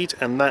speed,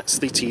 and that's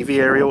the TV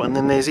aerial, and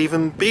then there's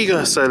even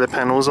bigger solar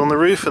panels on the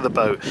roof of the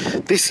boat.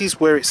 This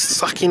is where it's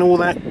sucking all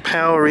that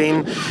power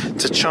in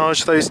to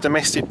charge those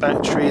domestic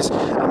batteries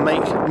and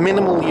make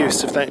minimal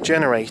use of that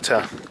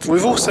generator.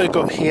 We've also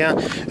got here,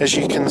 as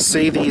you can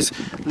see, these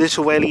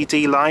little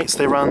LED lights.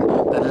 They run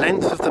the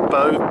length of the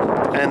boat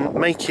and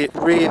make it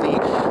really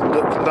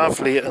look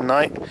lovely at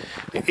night.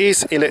 It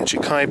is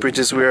electric hybrid,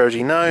 as we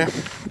already know.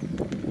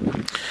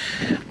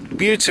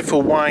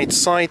 Beautiful wide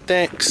side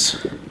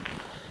decks,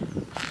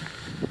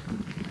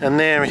 and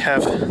there we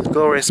have the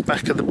glorious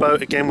back of the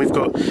boat. Again, we've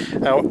got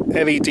our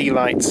LED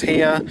lights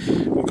here,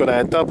 we've got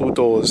our double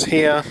doors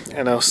here,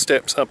 and our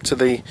steps up to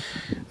the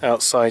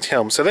outside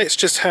helm. So let's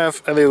just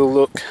have a little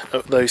look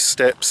at those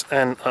steps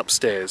and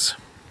upstairs.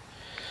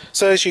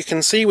 So as you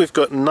can see, we've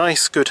got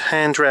nice good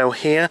handrail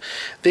here.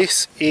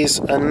 This is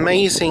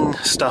amazing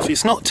stuff.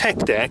 It's not tech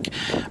deck,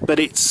 but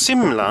it's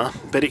similar,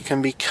 but it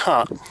can be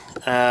cut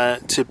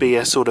to be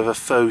a sort of a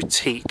faux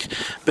teak,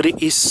 but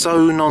it is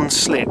so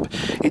non-slip.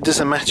 It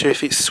doesn't matter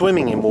if it's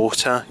swimming in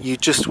water, you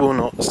just will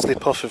not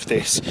slip off of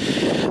this.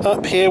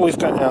 Up here we've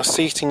got our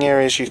seating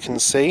area, as you can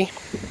see,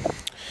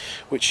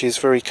 which is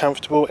very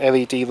comfortable.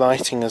 LED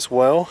lighting as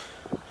well.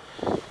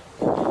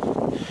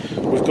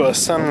 We've got a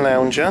sun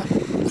lounger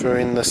for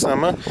in the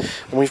summer,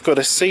 and we've got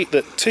a seat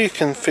that 2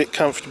 can fit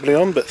comfortably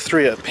on, but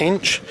 3 at a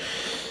pinch.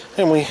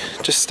 And we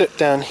just step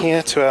down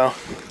here to our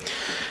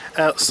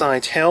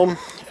outside helm,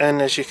 and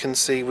as you can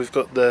see we've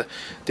got the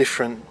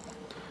different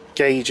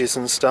gauges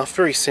and stuff.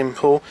 Very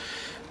simple,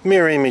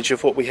 mirror image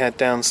of what we had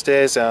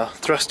downstairs. Our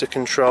thruster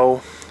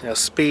control, our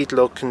speed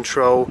log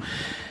control,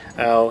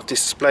 our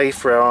display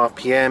for our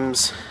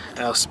RPMs,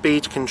 our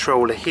speed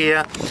controller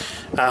here,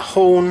 our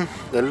horn,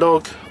 the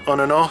log on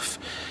and off,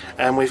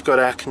 and we've got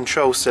our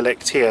control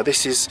select here.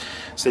 This is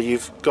so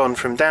you've gone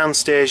from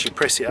downstairs, you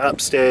press it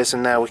upstairs,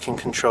 and now we can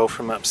control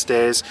from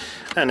upstairs.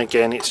 And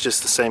again, it's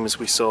just the same as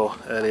we saw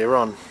earlier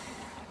on.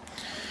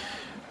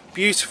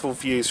 Beautiful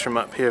views from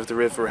up here of the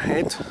river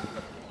ahead.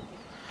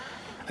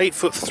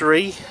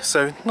 8'3",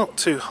 so not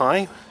too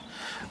high.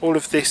 All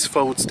of this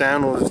folds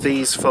down, all of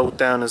these fold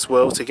down as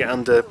well to get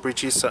under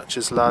bridges such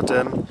as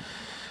Ludham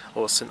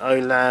or St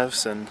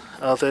Olav's and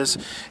others.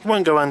 It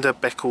won't go under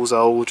Beccles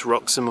Old,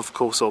 Wroxham of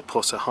course, or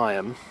Potter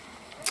Heigham.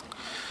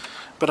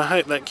 But I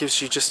hope that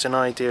gives you just an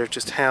idea of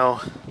just how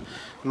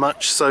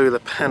much solar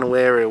panel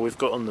area we've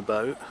got on the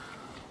boat.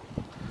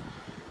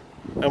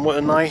 And what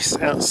a nice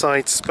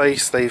outside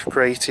space they've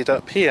created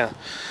up here,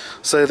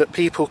 so that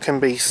people can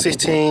be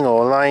sitting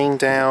or lying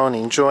down,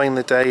 enjoying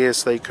the day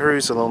as they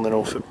cruise along the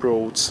Norfolk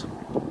Broads.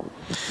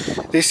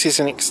 This is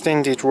an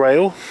extended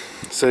rail,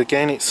 so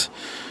again it's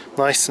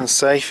nice and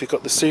safe. You've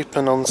got the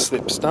super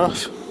non-slip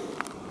stuff.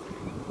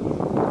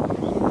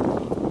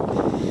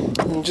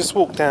 And you just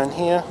walk down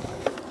here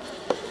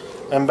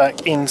and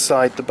back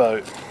inside the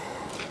boat.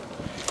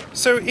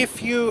 So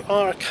if you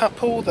are a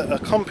couple that are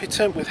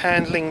competent with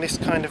handling this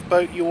kind of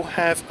boat, you'll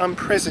have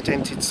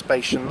unprecedented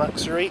space and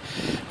luxury.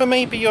 But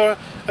maybe you're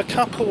a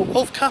couple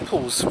of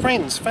couples,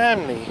 friends,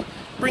 family,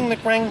 bring the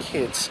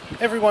grandkids.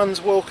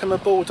 Everyone's welcome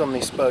aboard on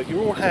this boat.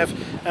 You all have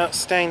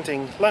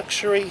outstanding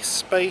luxury,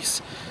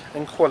 space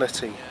and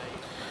quality.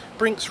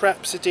 Brinks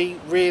Rhapsody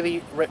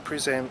really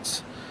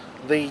represents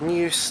the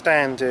new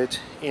standard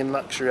in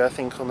luxury, I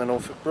think, on the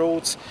Norfolk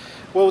Broads.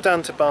 Well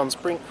done to Barnes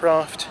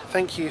Brinkcraft.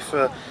 Thank you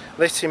for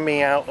letting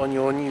me out on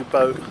your new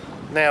boat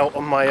now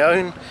on my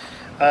own.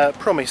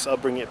 Promise I'll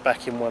bring it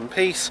back in one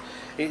piece.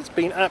 It's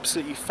been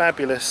absolutely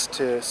fabulous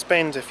to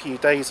spend a few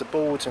days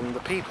aboard, and the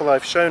people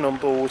I've shown on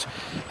board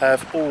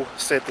have all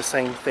said the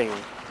same thing.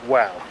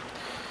 Wow.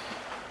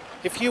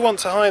 If you want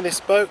to hire this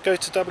boat, go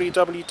to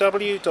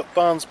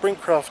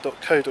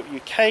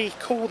www.barnesbrinkcraft.co.uk,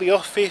 call the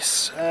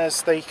office,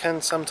 as they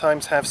can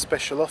sometimes have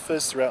special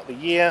offers throughout the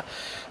year,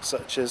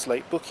 such as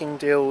late booking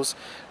deals,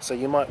 so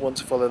you might want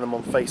to follow them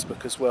on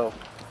Facebook as well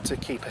to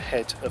keep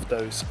ahead of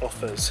those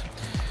offers.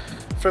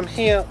 From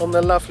here on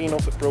the lovely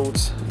Norfolk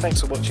Broads,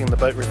 thanks for watching the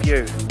boat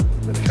review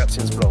with the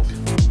Captain's Blog.